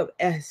the book of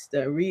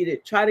Esther. Read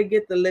it. Try to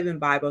get the Living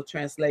Bible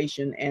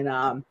translation and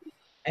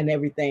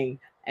everything,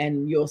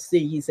 and you'll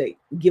see. He said,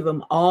 "Give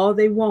them all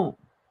they want,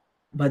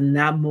 but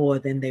not more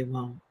than they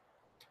want."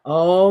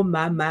 Oh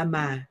my my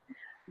my!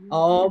 Mhm.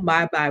 Oh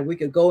my my! We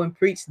could go and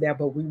preach there,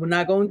 but we were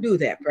not going to do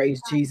that.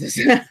 Praise Jesus.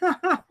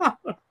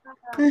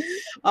 Ah, ooh,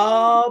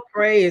 Oh,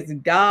 Praise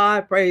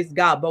God, praise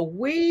God. But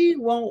we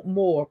want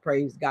more,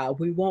 praise God.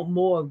 We want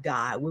more of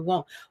God. We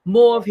want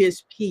more of Yes,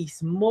 his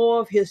peace,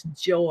 more of his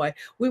joy.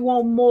 We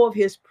want more of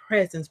his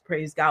presence,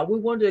 praise God. We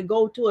want to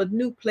go to a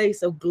new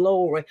place of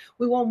glory.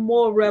 We want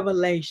more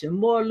revelation,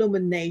 more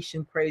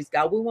illumination, praise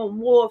God. We want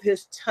more of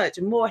his touch,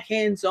 more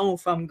hands on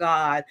from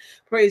God,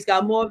 praise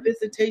God, more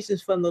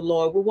visitations from the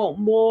Lord. We want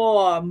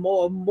more,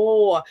 more,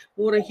 more.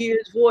 We want to hear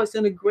his voice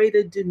in a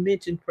greater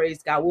dimension,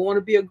 praise God. We want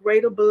to be a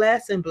greater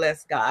blessing,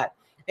 bless God.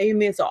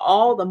 Amen. So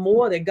all the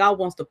more that God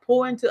wants to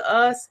pour into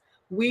us,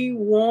 we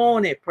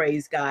want it,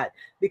 praise God.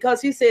 Because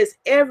he says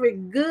every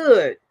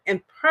good and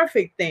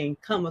perfect thing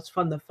comes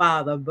from the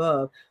Father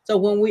above. So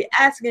when yes. we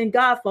asking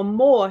God for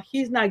more,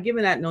 he's not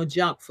giving out no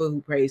junk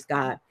food, praise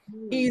God.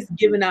 Mhm. He's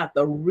giving out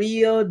the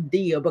real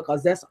deal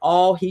because that's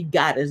all he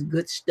got is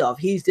good stuff.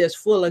 He's just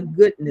full of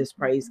goodness,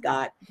 praise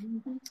God.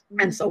 Mhm.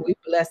 And so Mhm. we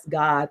bless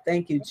God.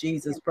 Thank you, Yes,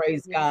 Jesus.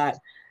 Praise yes, God.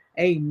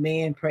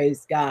 Amen.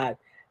 Praise God.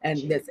 And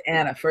Jesus. that's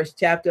Anna, first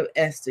chapter of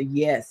Esther.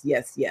 Yes,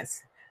 yes,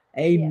 yes. Yes,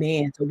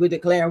 Amen. So we're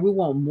declaring we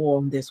want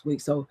more this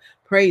week. So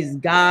praise yes.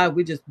 God.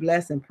 We just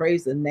bless and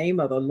praise the name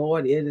of the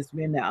Lord. It has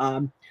been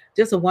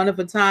just a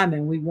wonderful time.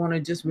 And we want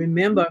to just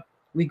remember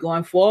we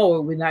going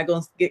forward. We're not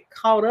going to get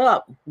caught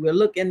up. We're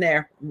looking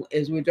there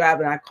as we're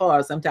driving our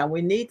cars. Sometimes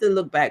we need to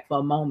look back for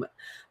a moment,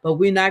 but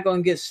we're not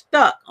going to get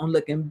stuck on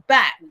looking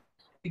back.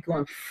 We're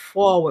going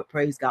forward,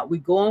 praise God. We're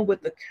going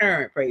with the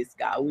current, praise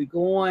God. We're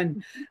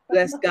going,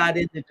 bless God,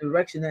 in the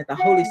direction that the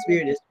Holy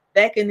Spirit is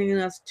beckoning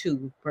us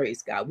to,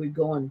 praise God. We're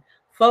going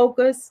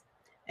focus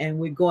and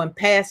we're going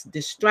past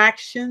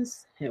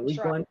distractions and we're That's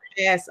right. going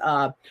past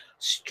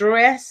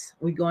stress.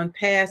 We're going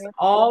past Yes,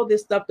 all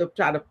this stuff to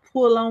try to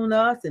pull on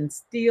us and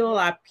steal yes,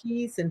 our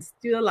peace and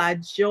steal our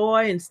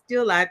joy and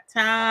steal our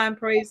time,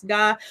 praise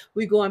God.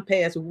 We're going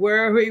past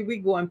worry.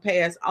 We're going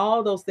past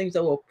all those things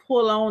that will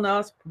pull on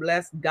us.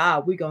 Bless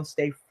God. We're going to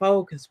stay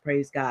focused.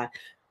 Praise God.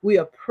 We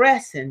are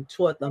pressing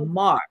toward the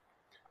mark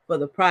for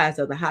the prize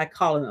of the high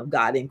calling of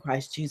God in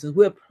Christ Jesus.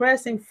 We're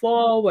pressing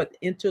forward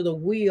into the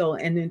will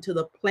and into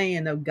the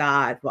plan of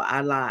God for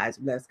our lives.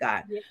 Bless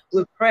God. yes,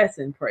 We're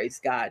pressing, praise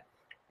God.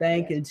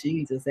 Thank yes, you,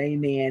 Jesus.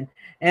 Amen.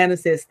 Anna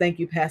says, thank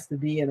you, Pastor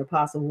B and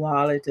Apostle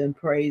Wallet, and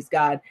praise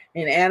God.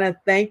 And Anna,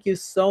 thank you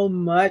so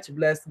much.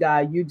 Bless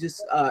God. You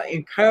just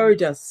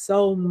encourage us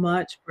so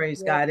much.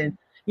 Praise yes, God. And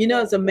you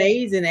know, it's yes,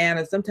 amazing,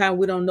 Anna. Sometimes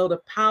we don't know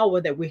the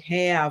power that we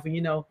have,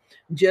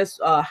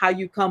 just how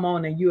you come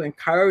on and you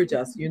encourage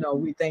us.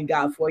 We thank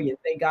God for you.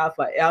 Thank God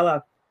for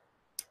Ella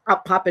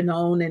popping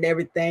on and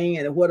everything.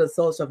 And what a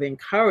source of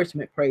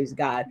encouragement. Praise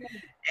God.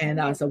 And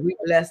yes. so we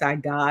bless our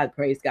God.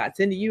 Praise God.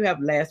 Cindy, you have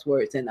last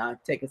words and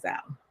take us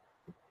out.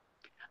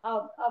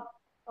 Of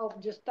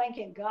just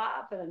thanking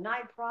God for the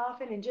night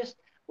prophet and just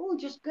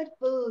just good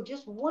food,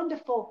 just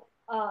wonderful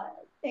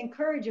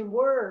encouraging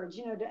words,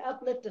 to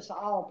uplift us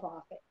all,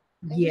 prophet.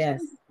 And just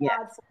thank Yes,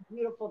 God yes, for a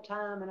beautiful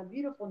time and a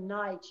beautiful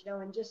night,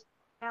 and just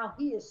how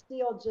he is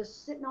still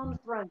just sitting on the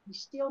throne. He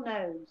still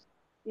knows,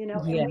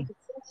 and we yes, can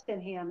trust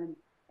in him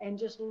and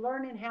just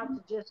learning how to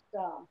just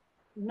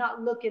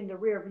not look in the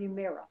rear view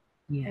mirror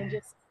and just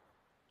yes,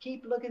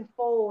 keep looking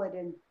forward,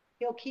 and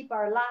he'll keep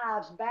our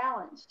lives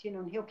balanced,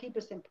 and he'll keep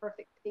us in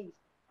perfect peace.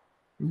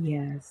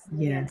 yes,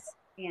 Amen.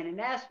 yes, And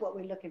that's what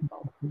we're looking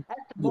for.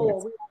 That's the more.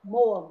 yes, We want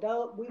more of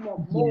those. We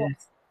want more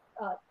yes,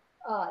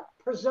 uh,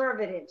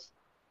 preservatives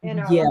in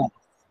our life. yes.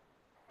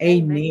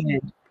 Amen.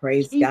 Amen.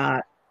 Praise Keep.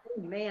 God.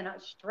 Amen.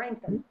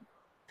 Strengthen.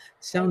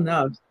 So Amen.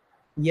 enough.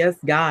 Yes,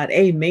 God.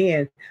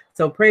 Amen.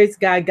 So praise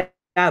God.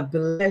 God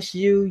bless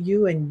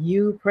you and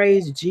you.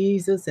 Praise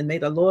Jesus. And may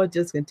the Lord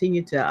just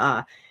continue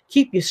to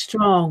keep you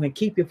strong and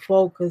keep you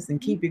focused and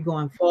keep you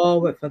going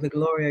forward for the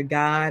glory of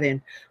God.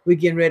 And we're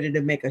getting ready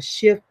to make a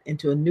shift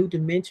into a new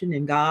dimension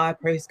in God.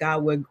 Praise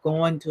God. We're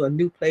going to a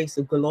new place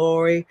of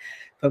glory,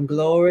 from Yes.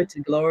 glory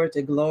to glory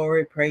to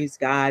glory. Praise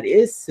God.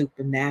 It's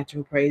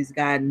supernatural. Praise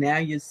God. Now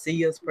you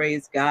see us.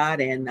 Praise God.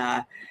 And